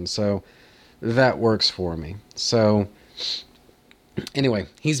this one, so that works for me. So, Anyway,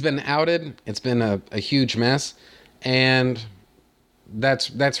 he's been outed. It's been a huge mess, and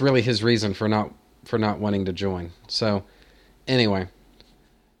that's really his reason for not wanting to join. So, anyway,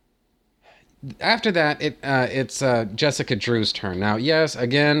 after that, it's Jessica Drew's turn. Now, yes,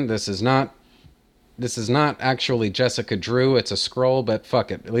 again, this is not actually Jessica Drew. It's a Skrull, but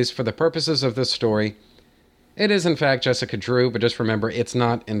fuck it. At least for the purposes of this story, it is in fact Jessica Drew. But just remember, it's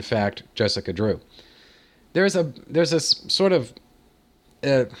not in fact Jessica Drew. There's this sort of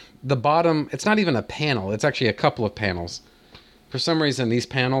the bottom. It's not even a panel. It's actually a couple of panels. For some reason, these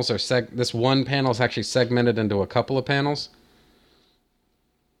panels are this one panel is actually segmented into a couple of panels.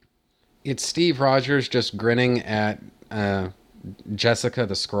 It's Steve Rogers just grinning at Jessica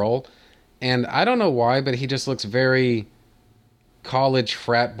the Skrull. And I don't know why, but he just looks very college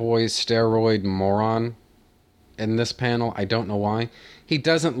frat boy steroid moron in this panel. I don't know why. He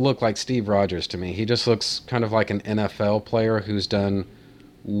doesn't look like Steve Rogers to me. He just looks kind of like an NFL player who's done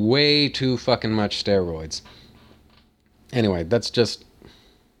way too fucking much steroids. Anyway, that's just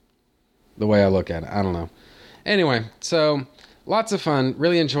the way I look at it. I don't know. Anyway, so lots of fun.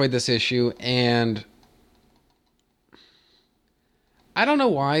 Really enjoyed this issue, and I don't know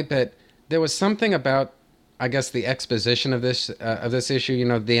why, but there was something about, I guess, the exposition of this issue. You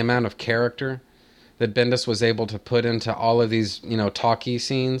know, the amount of character that Bendis was able to put into all of these, talkie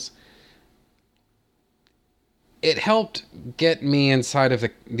scenes. It helped get me inside of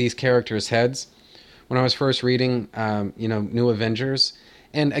these characters' heads when I was first reading, New Avengers.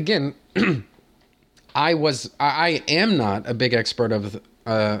 And again, I am not a big expert of,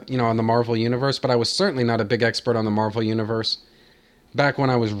 on the Marvel Universe, but I was certainly not a big expert on the Marvel Universe back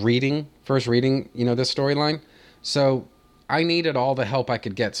when I was first reading, this storyline. So I needed all the help I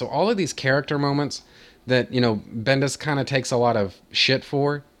could get. So all of these character moments that, Bendis kind of takes a lot of shit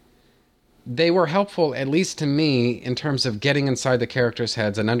for, they were helpful, at least to me, in terms of getting inside the characters'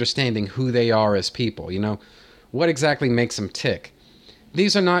 heads and understanding who they are as people. What exactly makes them tick.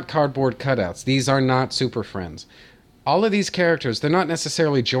 These are not cardboard cutouts. These are not Super Friends. All of these characters, they're not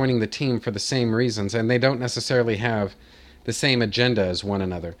necessarily joining the team for the same reasons, and they don't necessarily have the same agenda as one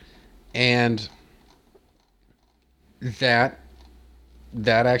another. And that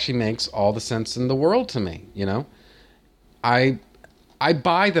actually makes all the sense in the world to me, I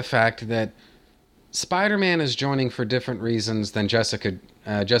buy the fact that Spider-Man is joining for different reasons than Jessica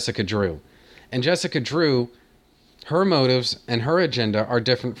Drew. And Jessica Drew, her motives and her agenda are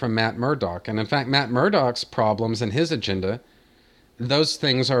different from Matt Murdock. And in fact, Matt Murdock's problems and his agenda, those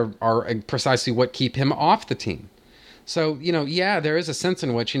things are precisely what keep him off the team. So, there is a sense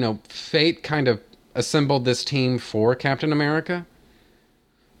in which, fate kind of assembled this team for Captain America.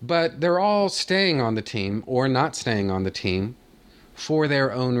 But they're all staying on the team or not staying on the team for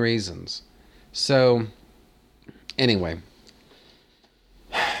their own reasons. So, anyway.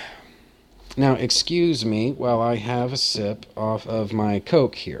 Now, excuse me while I have a sip off of my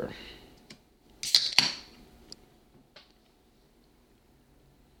Coke here.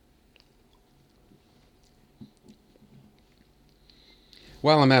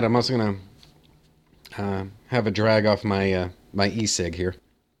 While I'm at it, I'm also going to have a drag off my e-cig here.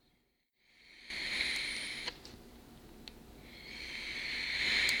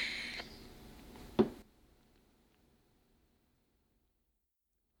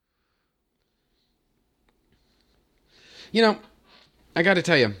 I got to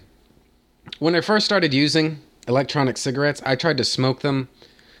tell you, when I first started using electronic cigarettes, I tried to smoke them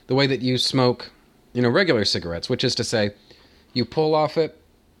the way that you smoke, regular cigarettes, which is to say, you pull off it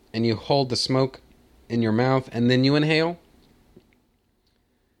and you hold the smoke in your mouth and then you inhale.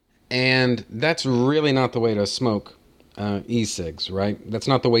 And that's really not the way to smoke e-cigs, right? That's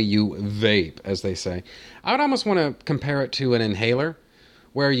not the way you vape, as they say. I would almost want to compare it to an inhaler,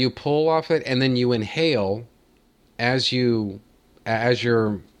 where you pull off it and then you inhale as you're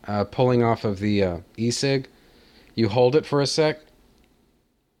pulling off of the e-cig. You hold it for a sec,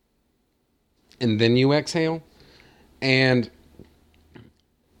 and then you exhale, and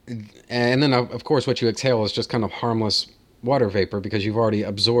then of course what you exhale is just kind of harmless water vapor because you've already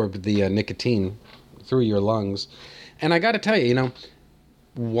absorbed the nicotine through your lungs. And I got to tell you,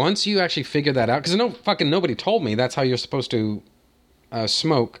 once you actually figure that out, because nobody told me that's how you're supposed to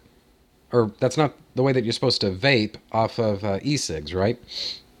smoke, or that's not the way that you're supposed to vape off of e-cigs, right?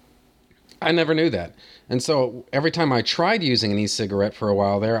 I never knew that. And so every time I tried using an e-cigarette for a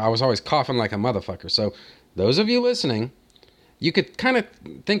while there, I was always coughing like a motherfucker. So those of you listening, you could kind of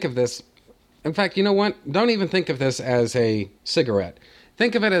think of this. In fact, you know what? Don't even think of this as a cigarette.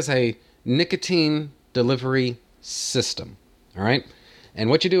 Think of it as a nicotine delivery system, all right? And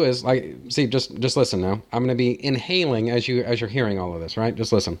what you do is, like, see, just listen now. I'm going to be inhaling as you're hearing all of this, right?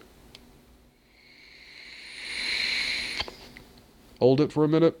 Just listen. Hold it for a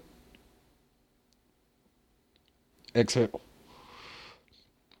minute. Exhale.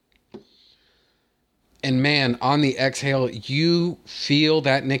 And man, on the exhale, you feel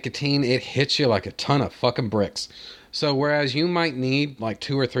that nicotine. It hits you like a ton of fucking bricks. So whereas you might need like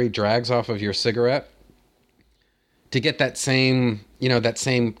 2 or 3 drags off of your cigarette to get that same, that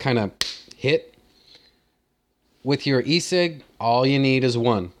same kind of hit, with your e-cig, all you need is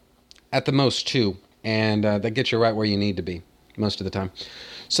 1. At the most 2. And that gets you right where you need to be most of the time.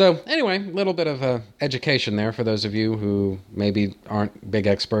 So anyway, a little bit of education there for those of you who maybe aren't big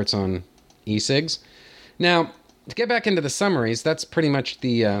experts on e-cigs. Now, to get back into the summaries, that's pretty much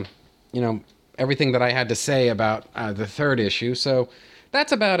the, everything that I had to say about the third issue. So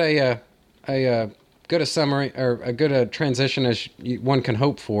that's about a good a summary, or a good transition as one can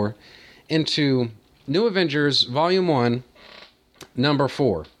hope for, into New Avengers Volume 1, Number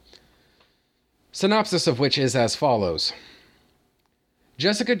 4. Synopsis of which is as follows.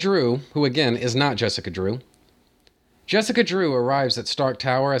 Jessica Drew, who again is not Jessica Drew, Jessica Drew arrives at Stark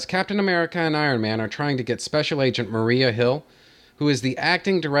Tower as Captain America and Iron Man are trying to get Special Agent Maria Hill, who is the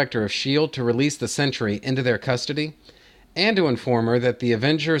acting director of S.H.I.E.L.D., to release the Sentry into their custody, and to inform her that the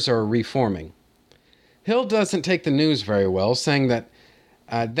Avengers are reforming. Hill doesn't take the news very well, saying that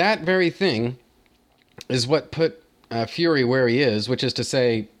that very thing is what put Fury where he is, which is to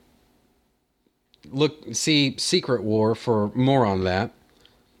say, see Secret War for more on that,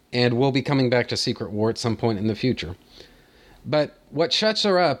 and we'll be coming back to Secret War at some point in the future. But what shuts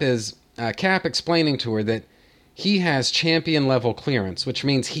her up is Cap explaining to her that he has champion-level clearance, which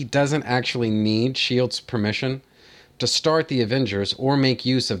means he doesn't actually need S.H.I.E.L.D.'s permission to start the Avengers or make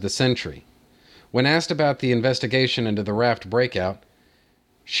use of the Sentry. When asked about the investigation into the raft breakout,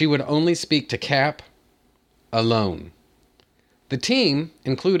 she would only speak to Cap alone. The team,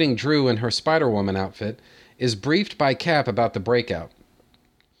 including Drew and her Spider-Woman outfit, is briefed by Cap about the breakout.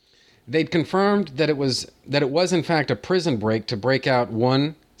 They'd confirmed that it was in fact a prison break to break out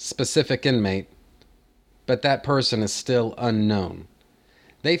one specific inmate, but that person is still unknown.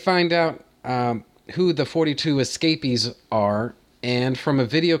 They find out who the 42 escapees are, and from a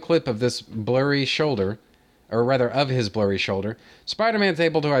video clip of this blurry shoulder, or rather of his blurry shoulder, Spider-Man's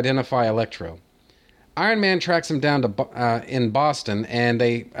able to identify Electro. Iron Man tracks him down to in Boston, and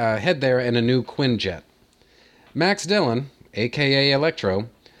they head there in a new Quinjet. Max Dillon, a.k.a. Electro,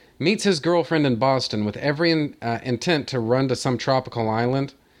 meets his girlfriend in Boston with every intent to run to some tropical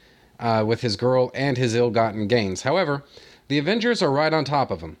island with his girl and his ill-gotten gains. However, the Avengers are right on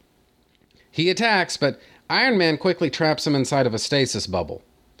top of him. He attacks, but Iron Man quickly traps him inside of a stasis bubble.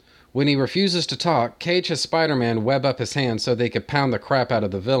 When he refuses to talk, Cage has Spider-Man web up his hands so they could pound the crap out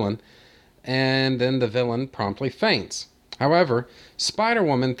of the villain, and then the villain promptly faints. However,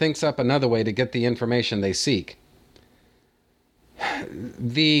 Spider-Woman thinks up another way to get the information they seek.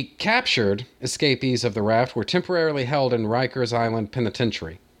 The captured escapees of the raft were temporarily held in Rikers Island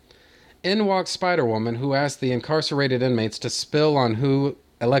Penitentiary. In walks Spider-Woman, who asked the incarcerated inmates to spill on who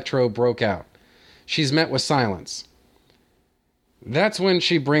Electro broke out. She's met with silence. That's when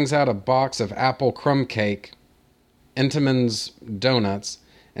she brings out a box of apple crumb cake, Entenmann's donuts,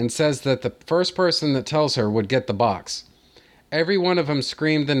 and says that the first person that tells her would get the box. Every one of them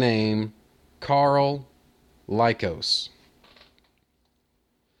screamed the name Karl Lykos.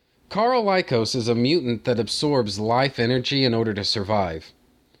 Karl Lykos is a mutant that absorbs life energy in order to survive.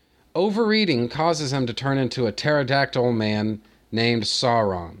 Overeating causes him to turn into a pterodactyl man named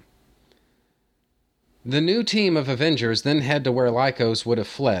Sauron. The new team of Avengers then head to where Lykos would have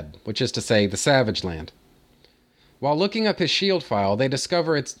fled, which is to say, the Savage Land. While looking up his S.H.I.E.L.D. file, they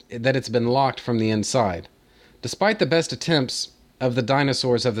discover that it's been locked from the inside. Despite the best attempts of the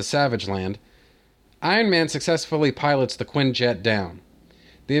dinosaurs of the Savage Land, Iron Man successfully pilots the Quinjet down.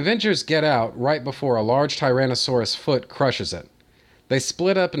 The Avengers get out right before a large Tyrannosaurus foot crushes it. They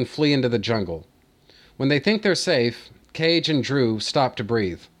split up and flee into the jungle. When they think they're safe, Cage and Drew stop to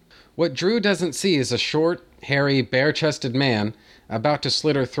breathe. What Drew doesn't see is a short, hairy, bare-chested man about to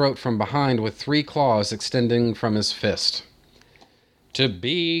slit her throat from behind with 3 claws extending from his fist. To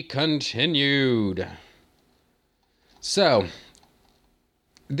be continued. So,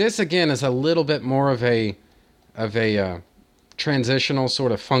 this again is a little bit more of a transitional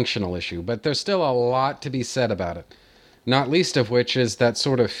sort of functional issue, but there's still a lot to be said about it. Not least of which is that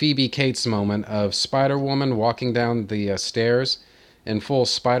sort of Phoebe Cates moment of Spider-Woman walking down the stairs in full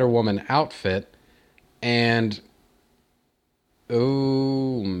Spider-Woman outfit, and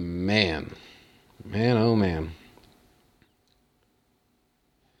oh man, oh man.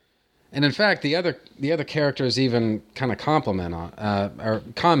 fact, the other characters even kind of comment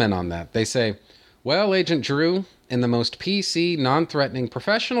on that. They say, "Well, Agent Drew, in the most PC, non-threatening,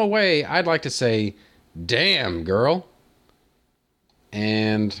 professional way, I'd like to say, damn, girl."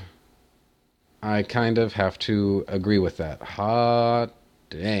 And I kind of have to agree with that. Hot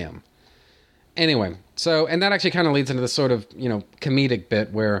damn. Anyway, so, and that actually kind of leads into this sort of, comedic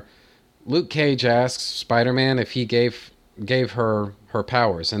bit where Luke Cage asks Spider-Man if he gave her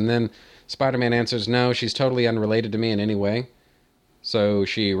powers. And then Spider-Man answers, "No, she's totally unrelated to me in any way. So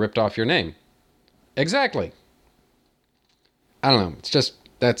she ripped off your name." Exactly. I don't know. It's just,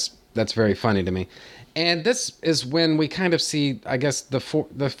 that's very funny to me. And this is when we kind of see, I guess, the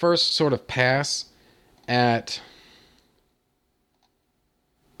first sort of pass at,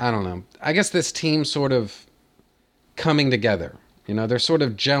 I don't know, I guess this team sort of coming together. They're sort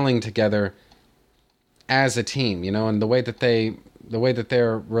of gelling together as a team, and the way that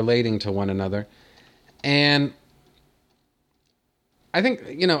they're relating to one another. And I think,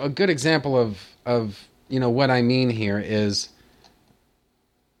 a good example of what I mean here is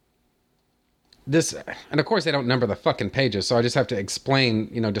this, and of course they don't number the fucking pages, so I just have to explain,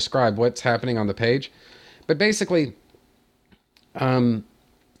 describe what's happening on the page. But basically,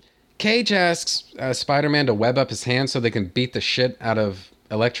 Cage asks Spider-Man to web up his hands so they can beat the shit out of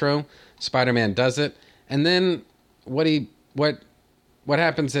Electro. Spider-Man does it, and then what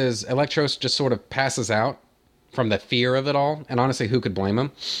happens is Electro just sort of passes out from the fear of it all, and honestly, who could blame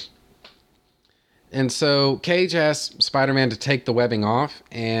him? And so Cage asks Spider-Man to take the webbing off,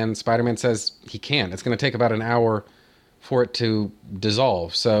 and Spider-Man says he can't. It's going to take about an hour for it to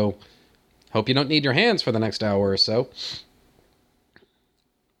dissolve, so hope you don't need your hands for the next hour or so.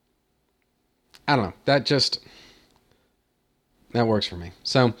 I don't know. That works for me.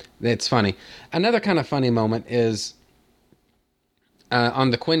 So it's funny. Another kind of funny moment is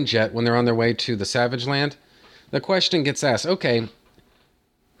on the Quinjet when they're on their way to the Savage Land. The question gets asked, okay,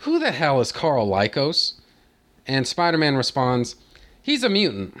 who the hell is Carl Lycos? And Spider-Man responds, "He's a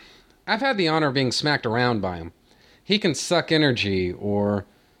mutant. I've had the honor of being smacked around by him. He can suck energy or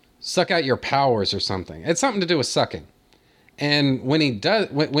suck out your powers or something. It's something to do with sucking. And when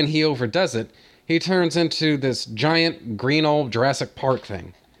he overdoes it, he turns into this giant green old Jurassic Park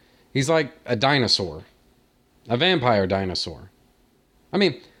thing. He's like a dinosaur. A vampire dinosaur. I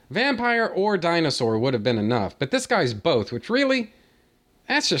mean, vampire or dinosaur would have been enough, but this guy's both, which really,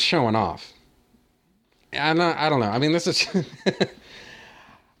 that's just showing off. I don't know. I mean, this is...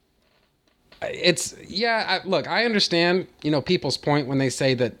 look, I understand, people's point when they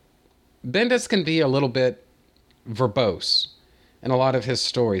say that Bendis can be a little bit verbose in a lot of his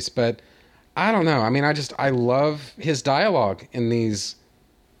stories, but I don't know. I mean, I love his dialogue in these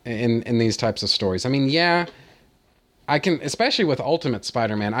types of stories. I mean, yeah, I can, especially with Ultimate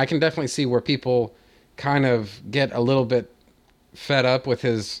Spider-Man, I can definitely see where people kind of get a little bit fed up with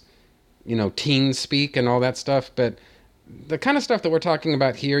his, teen speak and all that stuff. But the kind of stuff that we're talking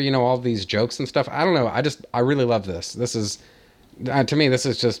about here, all these jokes and stuff, I don't know. I really love this. This is, to me, this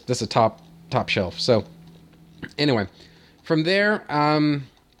is top shelf. So anyway, from there,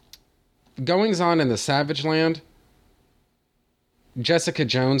 goings on in the Savage Land, Jessica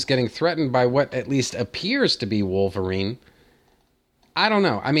Jones getting threatened by what at least appears to be Wolverine. I don't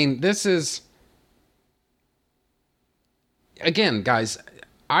know. I mean, this is... Again, guys,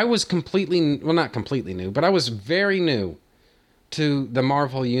 I was not completely new, but I was very new to the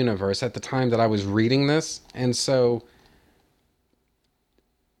Marvel Universe at the time that I was reading this. And so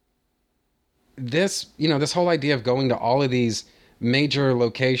this, this whole idea of going to all of these major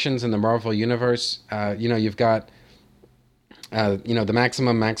locations in the Marvel Universe, you've got, the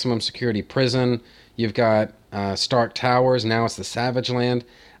maximum security prison. You've got Stark Towers. Now it's the Savage Land.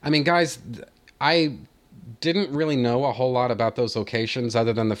 I mean, guys, I didn't really know a whole lot about those locations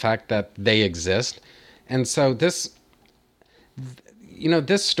other than the fact that they exist. And so this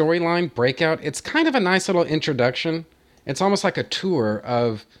storyline breakout, it's kind of a nice little introduction. It's almost like a tour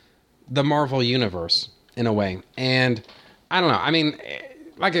of the Marvel Universe in a way. And I don't know. I mean,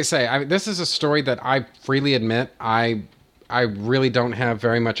 like I say, this is a story that I freely admit I really don't have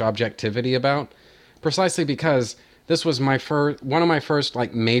very much objectivity about, precisely because this was one of my first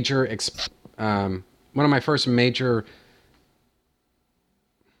major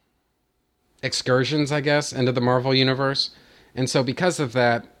excursions, I guess, into the Marvel Universe. And so because of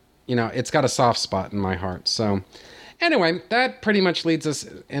that, it's got a soft spot in my heart. So anyway, that pretty much leads us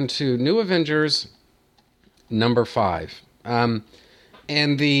into New Avengers number 5. And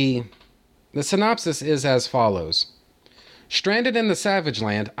the synopsis is as follows. Stranded in the Savage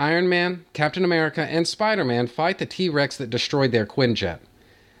Land, Iron Man, Captain America, and Spider-Man fight the T-Rex that destroyed their Quinjet.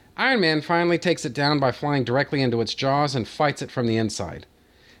 Iron Man finally takes it down by flying directly into its jaws and fights it from the inside.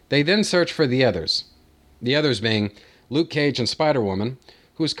 They then search for the others being Luke Cage and Spider-Woman,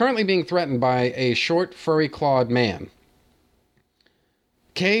 who is currently being threatened by a short, furry-clawed man.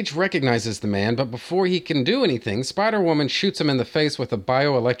 Cage recognizes the man, but before he can do anything, Spider-Woman shoots him in the face with a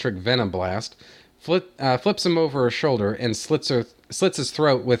bioelectric venom blast, flips him over her shoulder, and slits his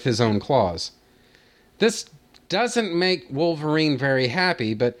throat with his own claws. This doesn't make Wolverine very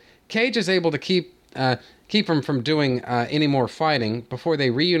happy, but Cage is able to keep him from doing any more fighting before they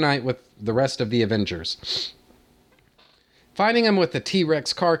reunite with the rest of the Avengers. Fighting him with the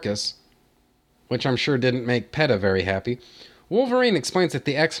T-Rex carcass, which I'm sure didn't make PETA very happy, Wolverine explains that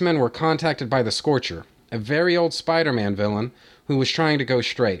the X-Men were contacted by the Scorcher, a very old Spider-Man villain who was trying to go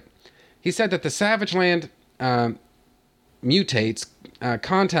straight. He said that the Savage Land mutates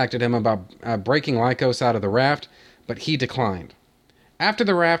contacted him about breaking Lycos out of the raft, but he declined. After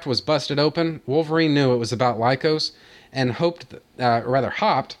the raft was busted open, Wolverine knew it was about Lycos and hopped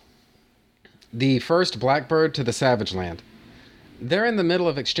the first Blackbird to the Savage Land. They're in the middle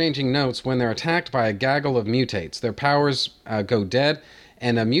of exchanging notes when they're attacked by a gaggle of mutates. Their powers go dead,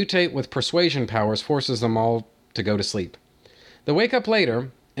 and a mutate with persuasion powers forces them all to go to sleep. They wake up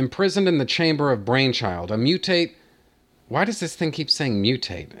later, imprisoned in the chamber of Brainchild. A mutate... Why does this thing keep saying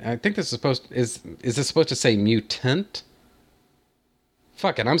mutate? I think this is supposed... Is this supposed to say mutant?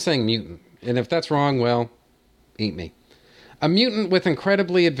 Fuck it, I'm saying mutant. And if that's wrong, well, eat me. A mutant with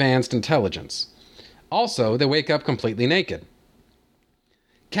incredibly advanced intelligence. Also, they wake up completely naked.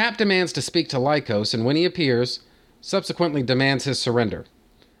 Cap demands to speak to Lycos, and when he appears, subsequently demands his surrender.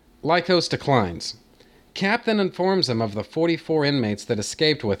 Lycos declines. Cap then informs him of the 44 inmates that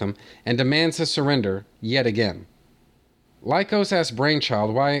escaped with him and demands his surrender yet again. Lycos asks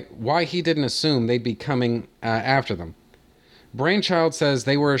Brainchild why he didn't assume they'd be coming after them. Brainchild says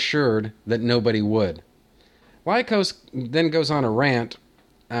they were assured that nobody would. Lycos then goes on a rant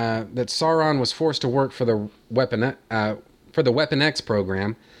that Sauron was forced to work for the Weapon X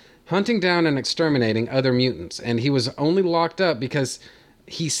program, hunting down and exterminating other mutants, and he was only locked up because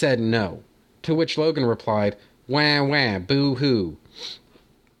he said no. To which Logan replied, "Wah wah, boo-hoo."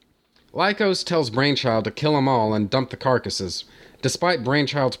 Lycos tells Brainchild to kill them all and dump the carcasses, despite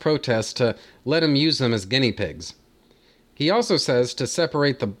Brainchild's protest to let him use them as guinea pigs. He also says to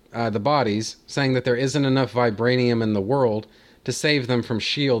separate the bodies, saying that there isn't enough vibranium in the world to save them from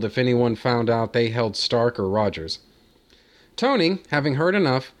S.H.I.E.L.D. if anyone found out they held Stark or Rogers. Tony, having heard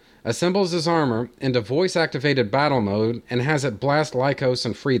enough, assembles his armor into voice-activated battle mode and has it blast Lycos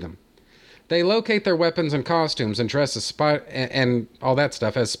and free them. They locate their weapons and costumes and dress as and all that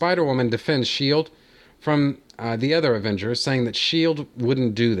stuff as Spider-Woman defends S.H.I.E.L.D. from the other Avengers, saying that S.H.I.E.L.D.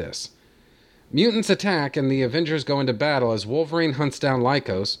 wouldn't do this. Mutants attack and the Avengers go into battle as Wolverine hunts down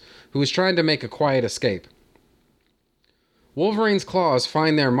Lycos, who is trying to make a quiet escape. Wolverine's claws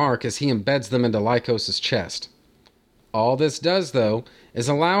find their mark as he embeds them into Lycos' chest. All this does, though, is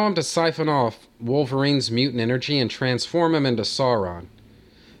allow him to siphon off Wolverine's mutant energy and transform him into Sauron.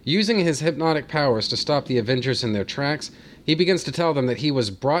 Using his hypnotic powers to stop the Avengers in their tracks, he begins to tell them that he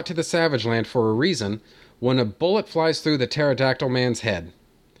was brought to the Savage Land for a reason when a bullet flies through the pterodactyl man's head.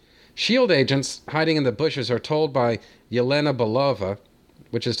 S.H.I.E.L.D. agents hiding in the bushes are told by Yelena Belova,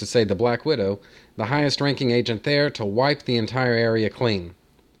 which is to say the Black Widow, the highest-ranking agent there, to wipe the entire area clean.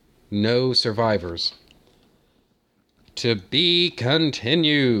 No survivors. To be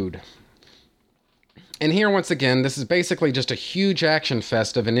continued. And here, once again, this is basically just a huge action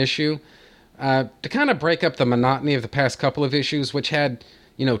fest of an issue to kind of break up the monotony of the past couple of issues, which had,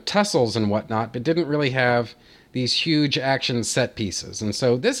 tussles and whatnot, but didn't really have these huge action set pieces. And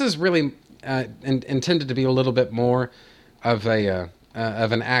so this is really intended to be a little bit more of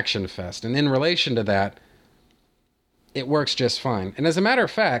an action fest. And in relation to that, it works just fine. And as a matter of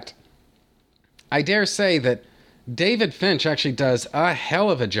fact, I dare say that David Finch actually does a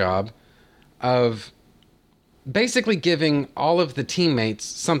hell of a job of basically giving all of the teammates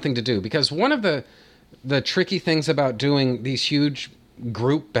something to do. Because one of the tricky things about doing these huge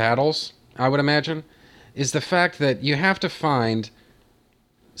group battles, I would imagine, is the fact that you have to find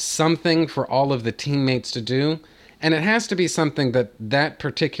something for all of the teammates to do, and it has to be something that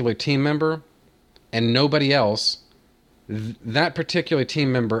particular team member and nobody else, that particular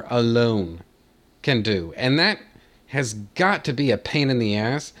team member alone can do. And that has got to be a pain in the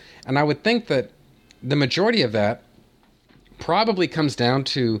ass, and I would think that the majority of that probably comes down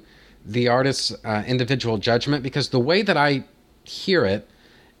to the artist's individual judgment, because the way that I hear it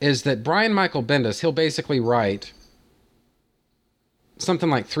is that Brian Michael Bendis, he'll basically write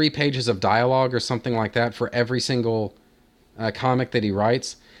something like 3 pages of dialogue or something like that for every single comic that he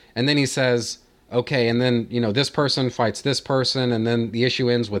writes. And then he says, okay, and then, this person fights this person, and then the issue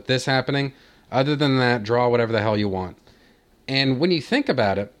ends with this happening. Other than that, draw whatever the hell you want. And when you think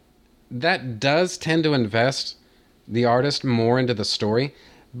about it, that does tend to invest the artist more into the story.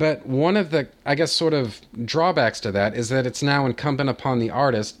 But one of the, I guess, sort of drawbacks to that is that it's now incumbent upon the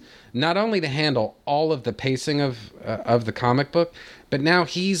artist not only to handle all of the pacing of the comic book, but now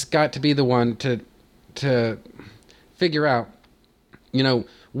he's got to be the one to figure out,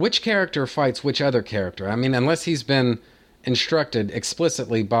 which character fights which other character. I mean, unless he's been instructed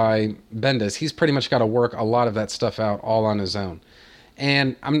explicitly by Bendis, he's pretty much got to work a lot of that stuff out all on his own.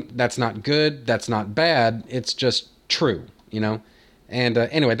 And that's not good, that's not bad, it's just true, And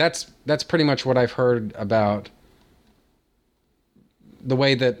anyway, that's pretty much what I've heard about the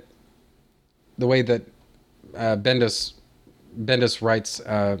way that Bendis writes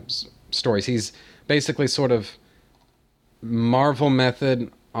stories. He's basically sort of Marvel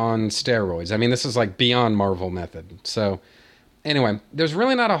method on steroids. I mean, this is like beyond Marvel method. So anyway, there's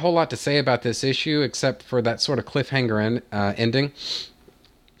really not a whole lot to say about this issue except for that sort of cliffhanger ending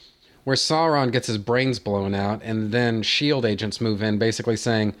where Sauron gets his brains blown out, and then S.H.I.E.L.D. agents move in, basically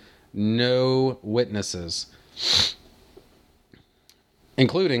saying, no witnesses.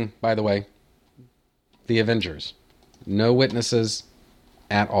 Including, by the way, the Avengers. No witnesses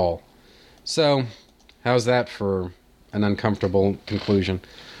at all. So, how's that for an uncomfortable conclusion?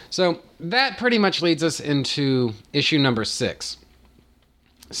 So, that pretty much leads us into issue number 6.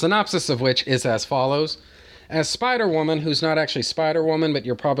 Synopsis of which is as follows. As Spider-Woman, who's not actually Spider-Woman, but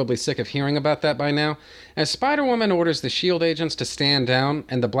you're probably sick of hearing about that by now, as Spider-Woman orders the S.H.I.E.L.D. agents to stand down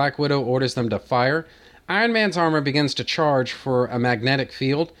and the Black Widow orders them to fire, Iron Man's armor begins to charge for a magnetic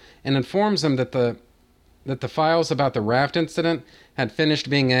field and informs them that the files about the raft incident had finished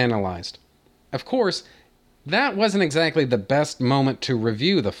being analyzed. Of course, that wasn't exactly the best moment to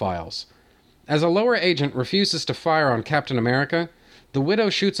review the files. As a lower agent refuses to fire on Captain America, the Widow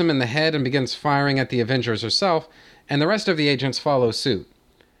shoots him in the head and begins firing at the Avengers herself, and the rest of the agents follow suit.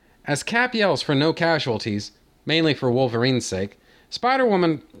 As Cap yells for no casualties, mainly for Wolverine's sake,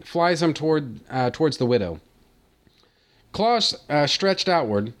 Spider-Woman flies him towards the Widow. Claws stretched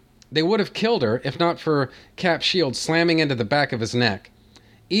outward, they would have killed her if not for Cap's shield slamming into the back of his neck.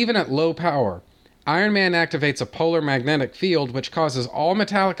 Even at low power, Iron Man activates a polar magnetic field which causes all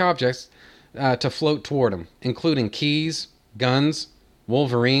metallic objects to float toward him, including keys, guns,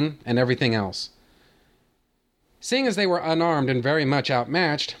 Wolverine, and everything else. Seeing as they were unarmed and very much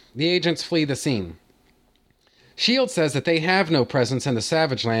outmatched, the agents flee the scene. S.H.I.E.L.D. says that they have no presence in the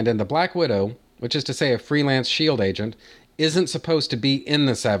Savage Land, and the Black Widow, which is to say a freelance S.H.I.E.L.D. agent, isn't supposed to be in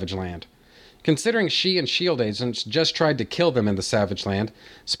the Savage Land. Considering she and S.H.I.E.L.D. agents just tried to kill them in the Savage Land,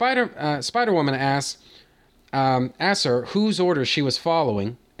 Spider-Woman asks her whose orders she was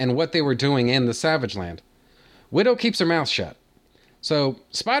following and what they were doing in the Savage Land. Widow keeps her mouth shut. So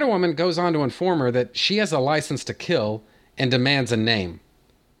Spider-Woman goes on to inform her that she has a license to kill and demands a name.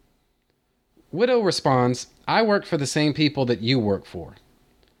 Widow responds, I work for the same people that you work for.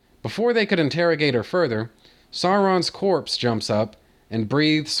 Before they could interrogate her further, Sauron's corpse jumps up and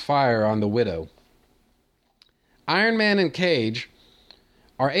breathes fire on the Widow. Iron Man and Cage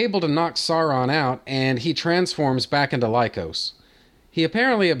are able to knock Sauron out, and he transforms back into Lycos. He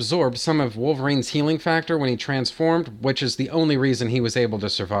apparently absorbed some of Wolverine's healing factor when he transformed, which is the only reason he was able to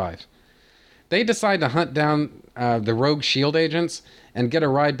survive. They decide to hunt down the rogue S.H.I.E.L.D. agents and get a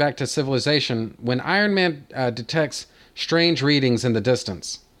ride back to civilization when Iron Man detects strange readings in the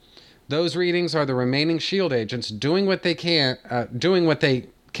distance. Those readings are the remaining S.H.I.E.L.D. agents doing what they came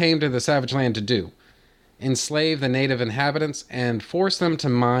to the Savage Land to do: enslave the native inhabitants and force them to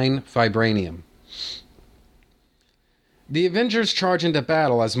mine vibranium. The Avengers charge into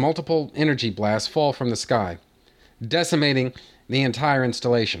battle as multiple energy blasts fall from the sky, decimating the entire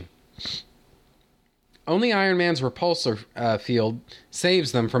installation. Only Iron Man's repulsor field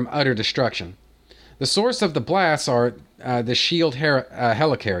saves them from utter destruction. The source of the blasts are the S.H.I.E.L.D.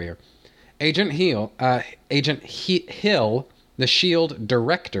 helicarrier. Agent Hill, the S.H.I.E.L.D.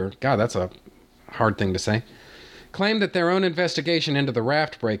 director, God, that's a hard thing to say, claimed that their own investigation into the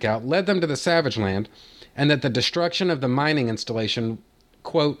raft breakout led them to the Savage Land, and that the destruction of the mining installation,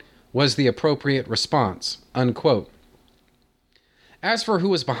 quote, was the appropriate response, unquote. As for who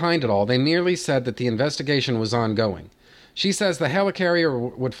was behind it all, they merely said that the investigation was ongoing. She says the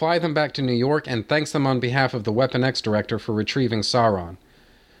helicarrier would fly them back to New York and thanks them on behalf of the Weapon X director for retrieving Sauron.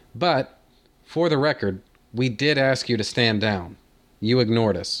 But, for the record, we did ask you to stand down. You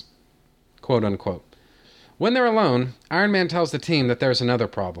ignored us. Quote unquote. When they're alone, Iron Man tells the team that there's another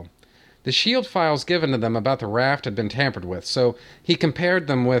problem. The S.H.I.E.L.D. files given to them about the raft had been tampered with, so he compared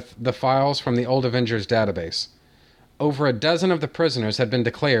them with the files from the old Avengers database. Over a dozen of the prisoners had been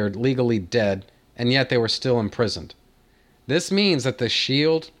declared legally dead, and yet they were still imprisoned. This means that the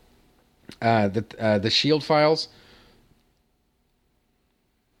S.H.I.E.L.D. The S.H.I.E.L.D. files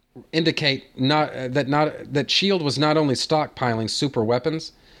indicate that S.H.I.E.L.D. was not only stockpiling super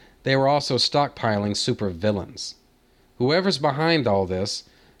weapons, they were also stockpiling super villains. Whoever's behind all this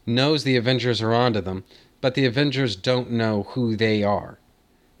knows the Avengers are onto them, but the Avengers don't know who they are.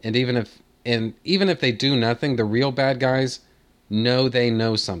 And even if they do nothing, the real bad guys know they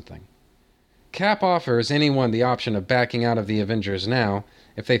know something. Cap offers anyone the option of backing out of the Avengers now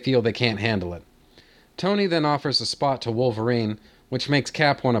if they feel they can't handle it. Tony then offers a spot to Wolverine, which makes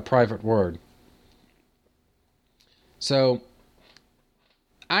Cap want a private word. So,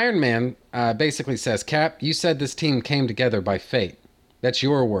 Iron Man basically says, Cap, you said this team came together by fate. That's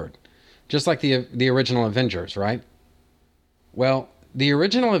your word. Just like the original Avengers, right? Well, the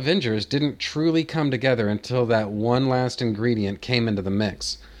original Avengers didn't truly come together until that one last ingredient came into the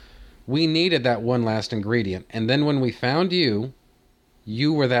mix. We needed that one last ingredient, and then when we found you,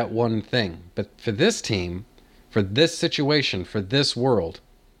 you were that one thing. But for this team, for this situation, for this world,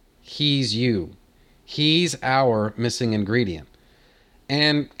 he's you. He's our missing ingredient.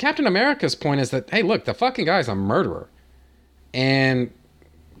 And Captain America's point is that, hey, look, the fucking guy's a murderer. And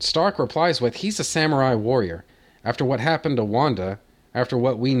Stark replies with, he's a samurai warrior. After what happened to Wanda, after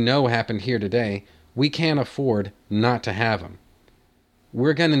what we know happened here today, we can't afford not to have him.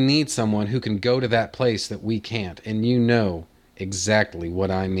 We're going to need someone who can go to that place that we can't. And you know exactly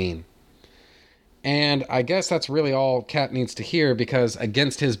what I mean. And I guess that's really all Cap needs to hear, because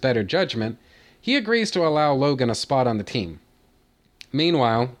against his better judgment, he agrees to allow Logan a spot on the team.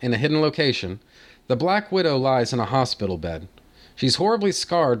 Meanwhile, in a hidden location, the Black Widow lies in a hospital bed. She's horribly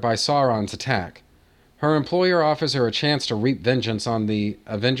scarred by Sauron's attack. Her employer offers her a chance to reap vengeance on the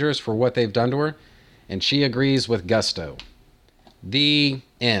Avengers for what they've done to her, and she agrees with gusto. The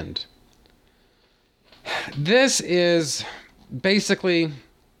end. This is basically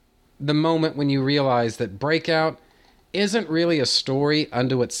the moment when you realize that Breakout isn't really a story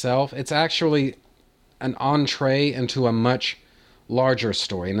unto itself. It's actually an entree into a much larger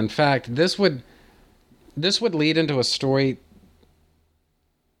story. And in fact, this would lead into a story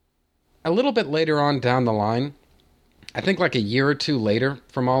a little bit later on down the line. I think like a year or two later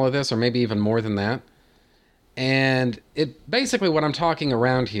from all of this, or maybe even more than that. And it basically what I'm talking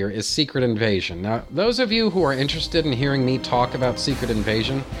around here is Secret Invasion. Now, those of you who are interested in hearing me talk about Secret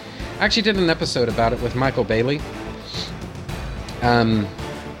Invasion, I actually did an episode about it with Michael Bailey.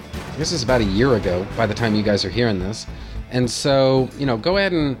 This is about a year ago by the time you guys are hearing this. And so, go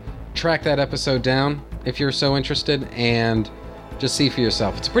ahead and track that episode down if you're so interested and just see for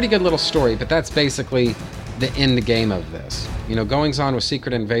yourself. It's a pretty good little story, but that's basically the end game of this. Goings on with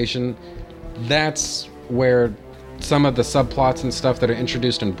Secret Invasion, that's where some of the subplots and stuff that are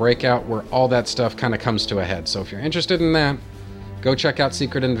introduced in Breakout, where all that stuff kind of comes to a head. So if you're interested in that, go check out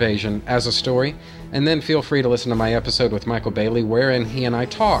Secret Invasion as a story, and then feel free to listen to my episode with Michael Bailey, wherein he and I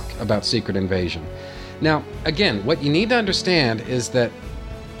talk about Secret Invasion. Now, again, what you need to understand is that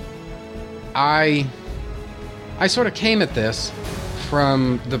I sort of came at this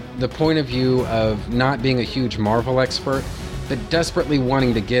from the point of view of not being a huge Marvel expert, but desperately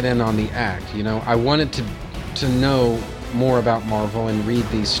wanting to get in on the act. I wanted to know more about Marvel and read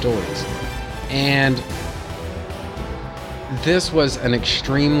these stories. And this was an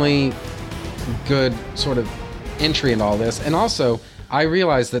extremely good sort of entry in all this. And also, I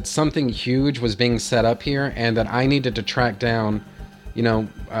realized that something huge was being set up here, and that I needed to track down,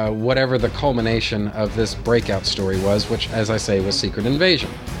 whatever the culmination of this Breakout story was, which, as I say, was Secret Invasion.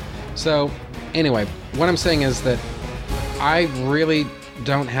 So, anyway, what I'm saying is that I really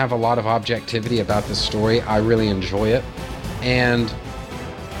don't have a lot of objectivity about this story. I really enjoy it. And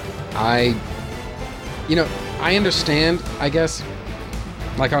I understand, I guess,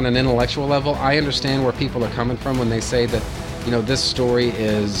 like on an intellectual level, I understand where people are coming from when they say that, this story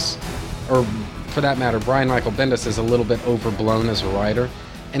is, or for that matter, Brian Michael Bendis is a little bit overblown as a writer.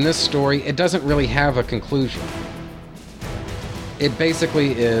 In this story, it doesn't really have a conclusion. It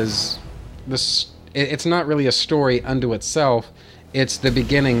basically is this. It's not really a story unto itself. It's the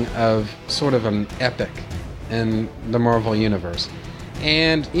beginning of sort of an epic in the Marvel Universe.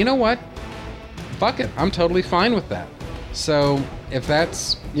 And you know what? Fuck it. I'm totally fine with that. So if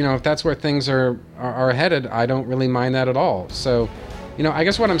that's where things are headed, I don't really mind that at all. So, I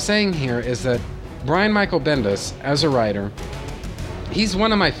guess what I'm saying here is that Brian Michael Bendis, as a writer, he's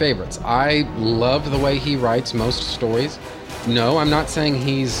one of my favorites. I love the way he writes most stories. No, I'm not saying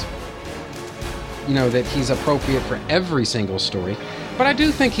he's that he's appropriate for every single story, but I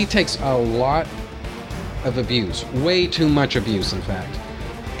do think he takes a lot of abuse, way too much abuse, in fact,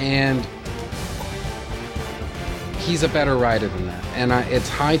 and he's a better writer than that, and it's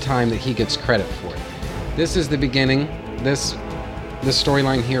high time that he gets credit for it. This is the beginning, this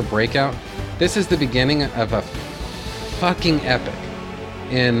storyline here, Breakout, this is the beginning of a fucking epic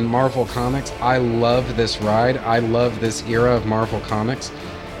in Marvel Comics. I love this ride. I love this era of Marvel Comics.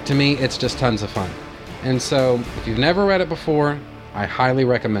 To me, it's just tons of fun. And so, if you've never read it before, I highly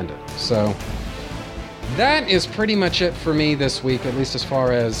recommend it. So, that is pretty much it for me this week, at least as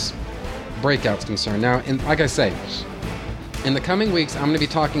far as Breakout's concerned. Now, like I say, in the coming weeks, I'm going to be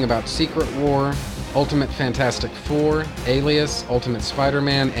talking about Secret War, Ultimate Fantastic Four, Alias, Ultimate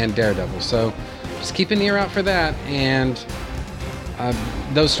Spider-Man, and Daredevil. So, just keep an ear out for that, and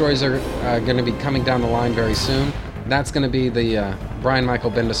those stories are going to be coming down the line very soon. That's going to be the Brian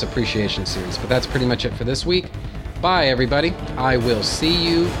Michael Bendis Appreciation Series. But that's pretty much it for this week. Bye, everybody. I will see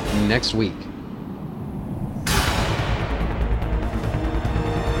you next week.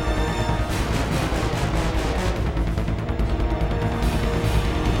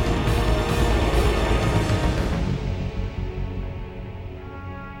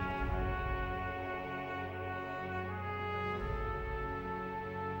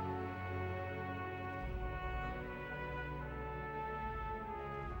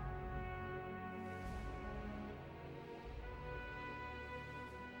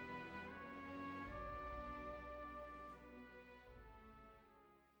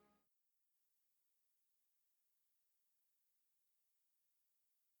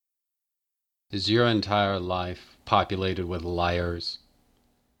 Is your entire life populated with liars?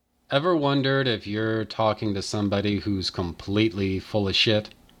 Ever wondered if you're talking to somebody who's completely full of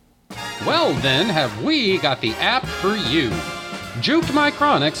shit? Well then, have we got the app for you. Juked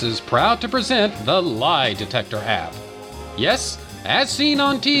Micronics is proud to present the Lie Detector app. Yes, as seen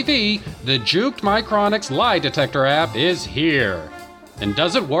on TV, the Juked Micronics Lie Detector app is here. And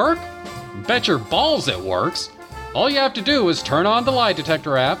does it work? Bet your balls it works. All you have to do is turn on the Lie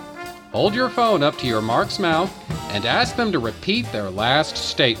Detector app, hold your phone up to your mark's mouth, and ask them to repeat their last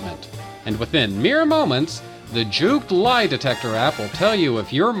statement. And within mere moments, the Juked Lie Detector app will tell you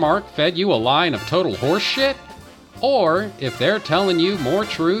if your mark fed you a line of total horse shit, or if they're telling you more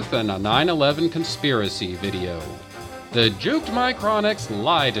truth than a 9/11 conspiracy video. The Juked Micronics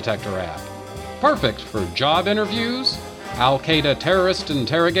Lie Detector app. Perfect for job interviews, Al-Qaeda terrorist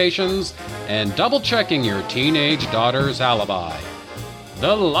interrogations, and double-checking your teenage daughter's alibi.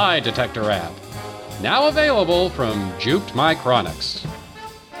 The Lie Detector app. Now available from Juked Micronics.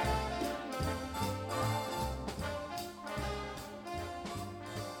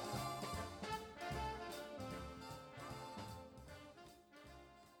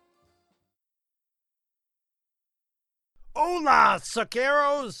 Hola,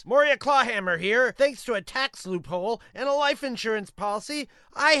 suqueros! Moria Clawhammer here. Thanks to a tax loophole and a life insurance policy,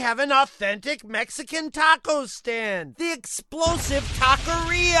 I have an authentic Mexican taco stand. The Explosive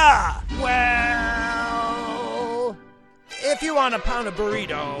Taqueria! Well, if you want a pound of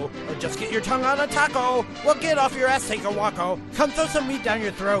burrito, or just get your tongue on a taco, well, get off your ass, take a waco. Come throw some meat down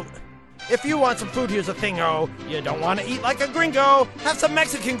your throat. If you want some food, here's the thing-o. You don't want to eat like a gringo. Have some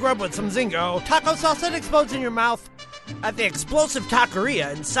Mexican grub with some zingo. Taco sauce that explodes in your mouth. At the Explosive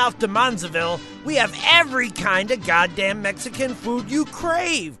Taqueria in South de Monzaville, we have every kind of goddamn Mexican food you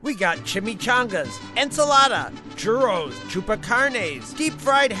crave. We got chimichangas, enchilada, churros, chupacarnes,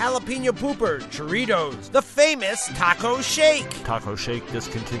 deep-fried jalapeno pooper, churritos, the famous Taco Shake. Taco Shake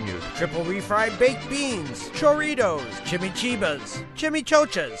discontinued. Triple refried baked beans, chorritos, chimichibas,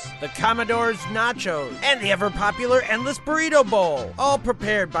 chimichochas, the Commodore's nachos, and the ever-popular Endless Burrito Bowl. All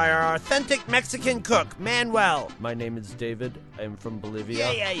prepared by our authentic Mexican cook, Manuel. My name is David. I'm from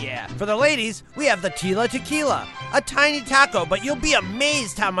Bolivia. Yeah. For the ladies, we have the Tila Tequila. A tiny taco, but you'll be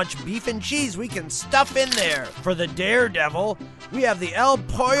amazed how much beef and cheese we can stuff in there. For the Daredevil, we have the El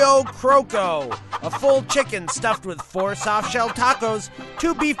Pollo Croco. A full chicken stuffed with 4 soft-shell tacos,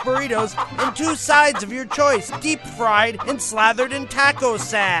 2 beef burritos, and 2 sides of your choice, deep-fried and slathered in taco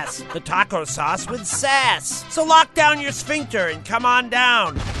sass. The taco sauce with sass. So lock down your sphincter and come on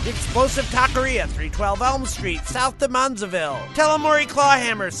down. The Explosive Taqueria, 312 Elm Street, South de Monzaville. Tell 'em Maury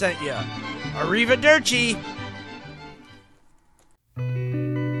Clawhammer sent you. Arrivederci.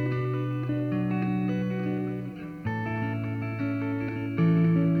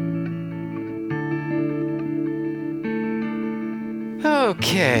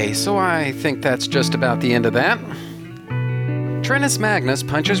 Okay, so I think that's just about the end of that. Trennis Magnus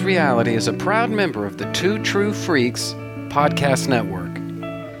Punches Reality is a proud member of the Two True Freaks podcast network.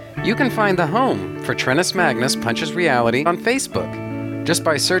 You can find the home for Trentus Magnus Punches Reality on Facebook, just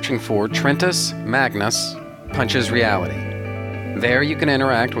by searching for Trentus Magnus Punches Reality. There you can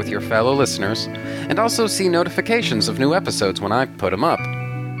interact with your fellow listeners and also see notifications of new episodes when I put them up.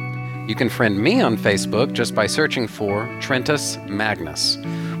 You can friend me on Facebook just by searching for Trentus Magnus,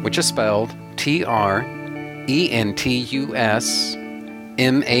 which is spelled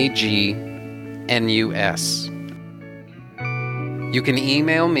TrentusMagnus. You can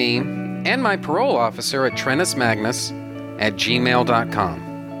email me and my parole officer at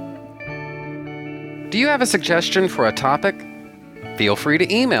trentusmagnus@gmail.com. Do you have a suggestion for a topic? Feel free to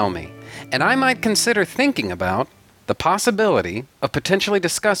email me, and I might consider thinking about the possibility of potentially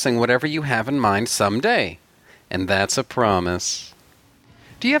discussing whatever you have in mind someday. And that's a promise.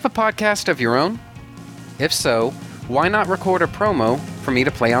 Do you have a podcast of your own? If so, why not record a promo for me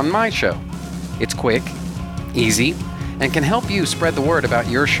to play on my show? It's quick, easy, and can help you spread the word about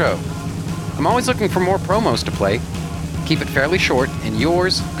your show. I'm always looking for more promos to play. Keep it fairly short, and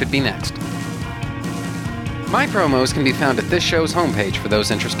yours could be next. My promos can be found at this show's homepage for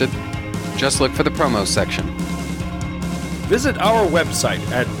those interested. Just look for the promos section. Visit our website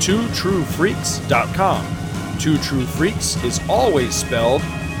at twotruefreaks.com. Two True Freaks is always spelled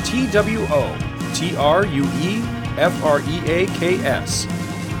TWOTRUEFREAKS.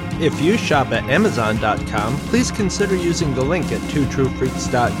 If you shop at Amazon.com, please consider using the link at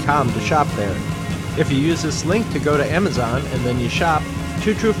twotruefreaks.com to shop there. If you use this link to go to Amazon and then you shop,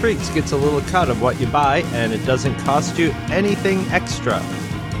 Two True Freaks gets a little cut of what you buy, and it doesn't cost you anything extra.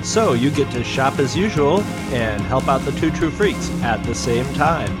 So you get to shop as usual and help out the Two True Freaks at the same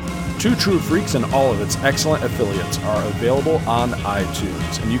time. Two True Freaks and all of its excellent affiliates are available on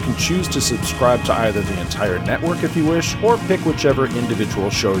iTunes, and you can choose to subscribe to either the entire network if you wish, or pick whichever individual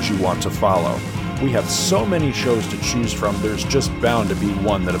shows you want to follow. We have so many shows to choose from, there's just bound to be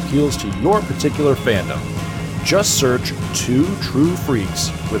one that appeals to your particular fandom. Just search Two True Freaks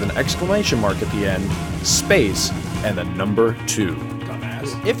with an exclamation mark at the end, space, and the number 2.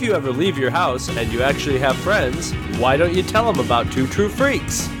 If you ever leave your house and you actually have friends, why don't you tell them about Two True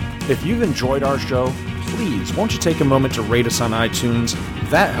Freaks? If you've enjoyed our show, please won't you take a moment to rate us on iTunes?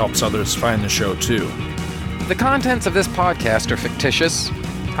 That helps others find the show too. The contents of this podcast are fictitious,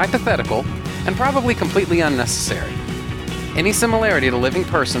 hypothetical, and probably completely unnecessary. Any similarity to living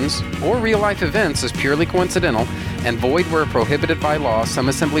persons or real-life events is purely coincidental and void where prohibited by law, some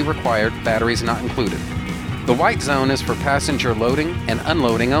assembly required, batteries not included. The white zone is for passenger loading and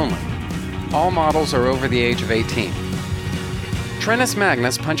unloading only. All models are over the age of 18. Trentus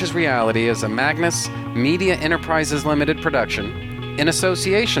Magnus Punches Reality is a Magnus Media Enterprises Limited production in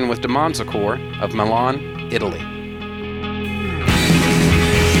association with De Montecore of Milan, Italy.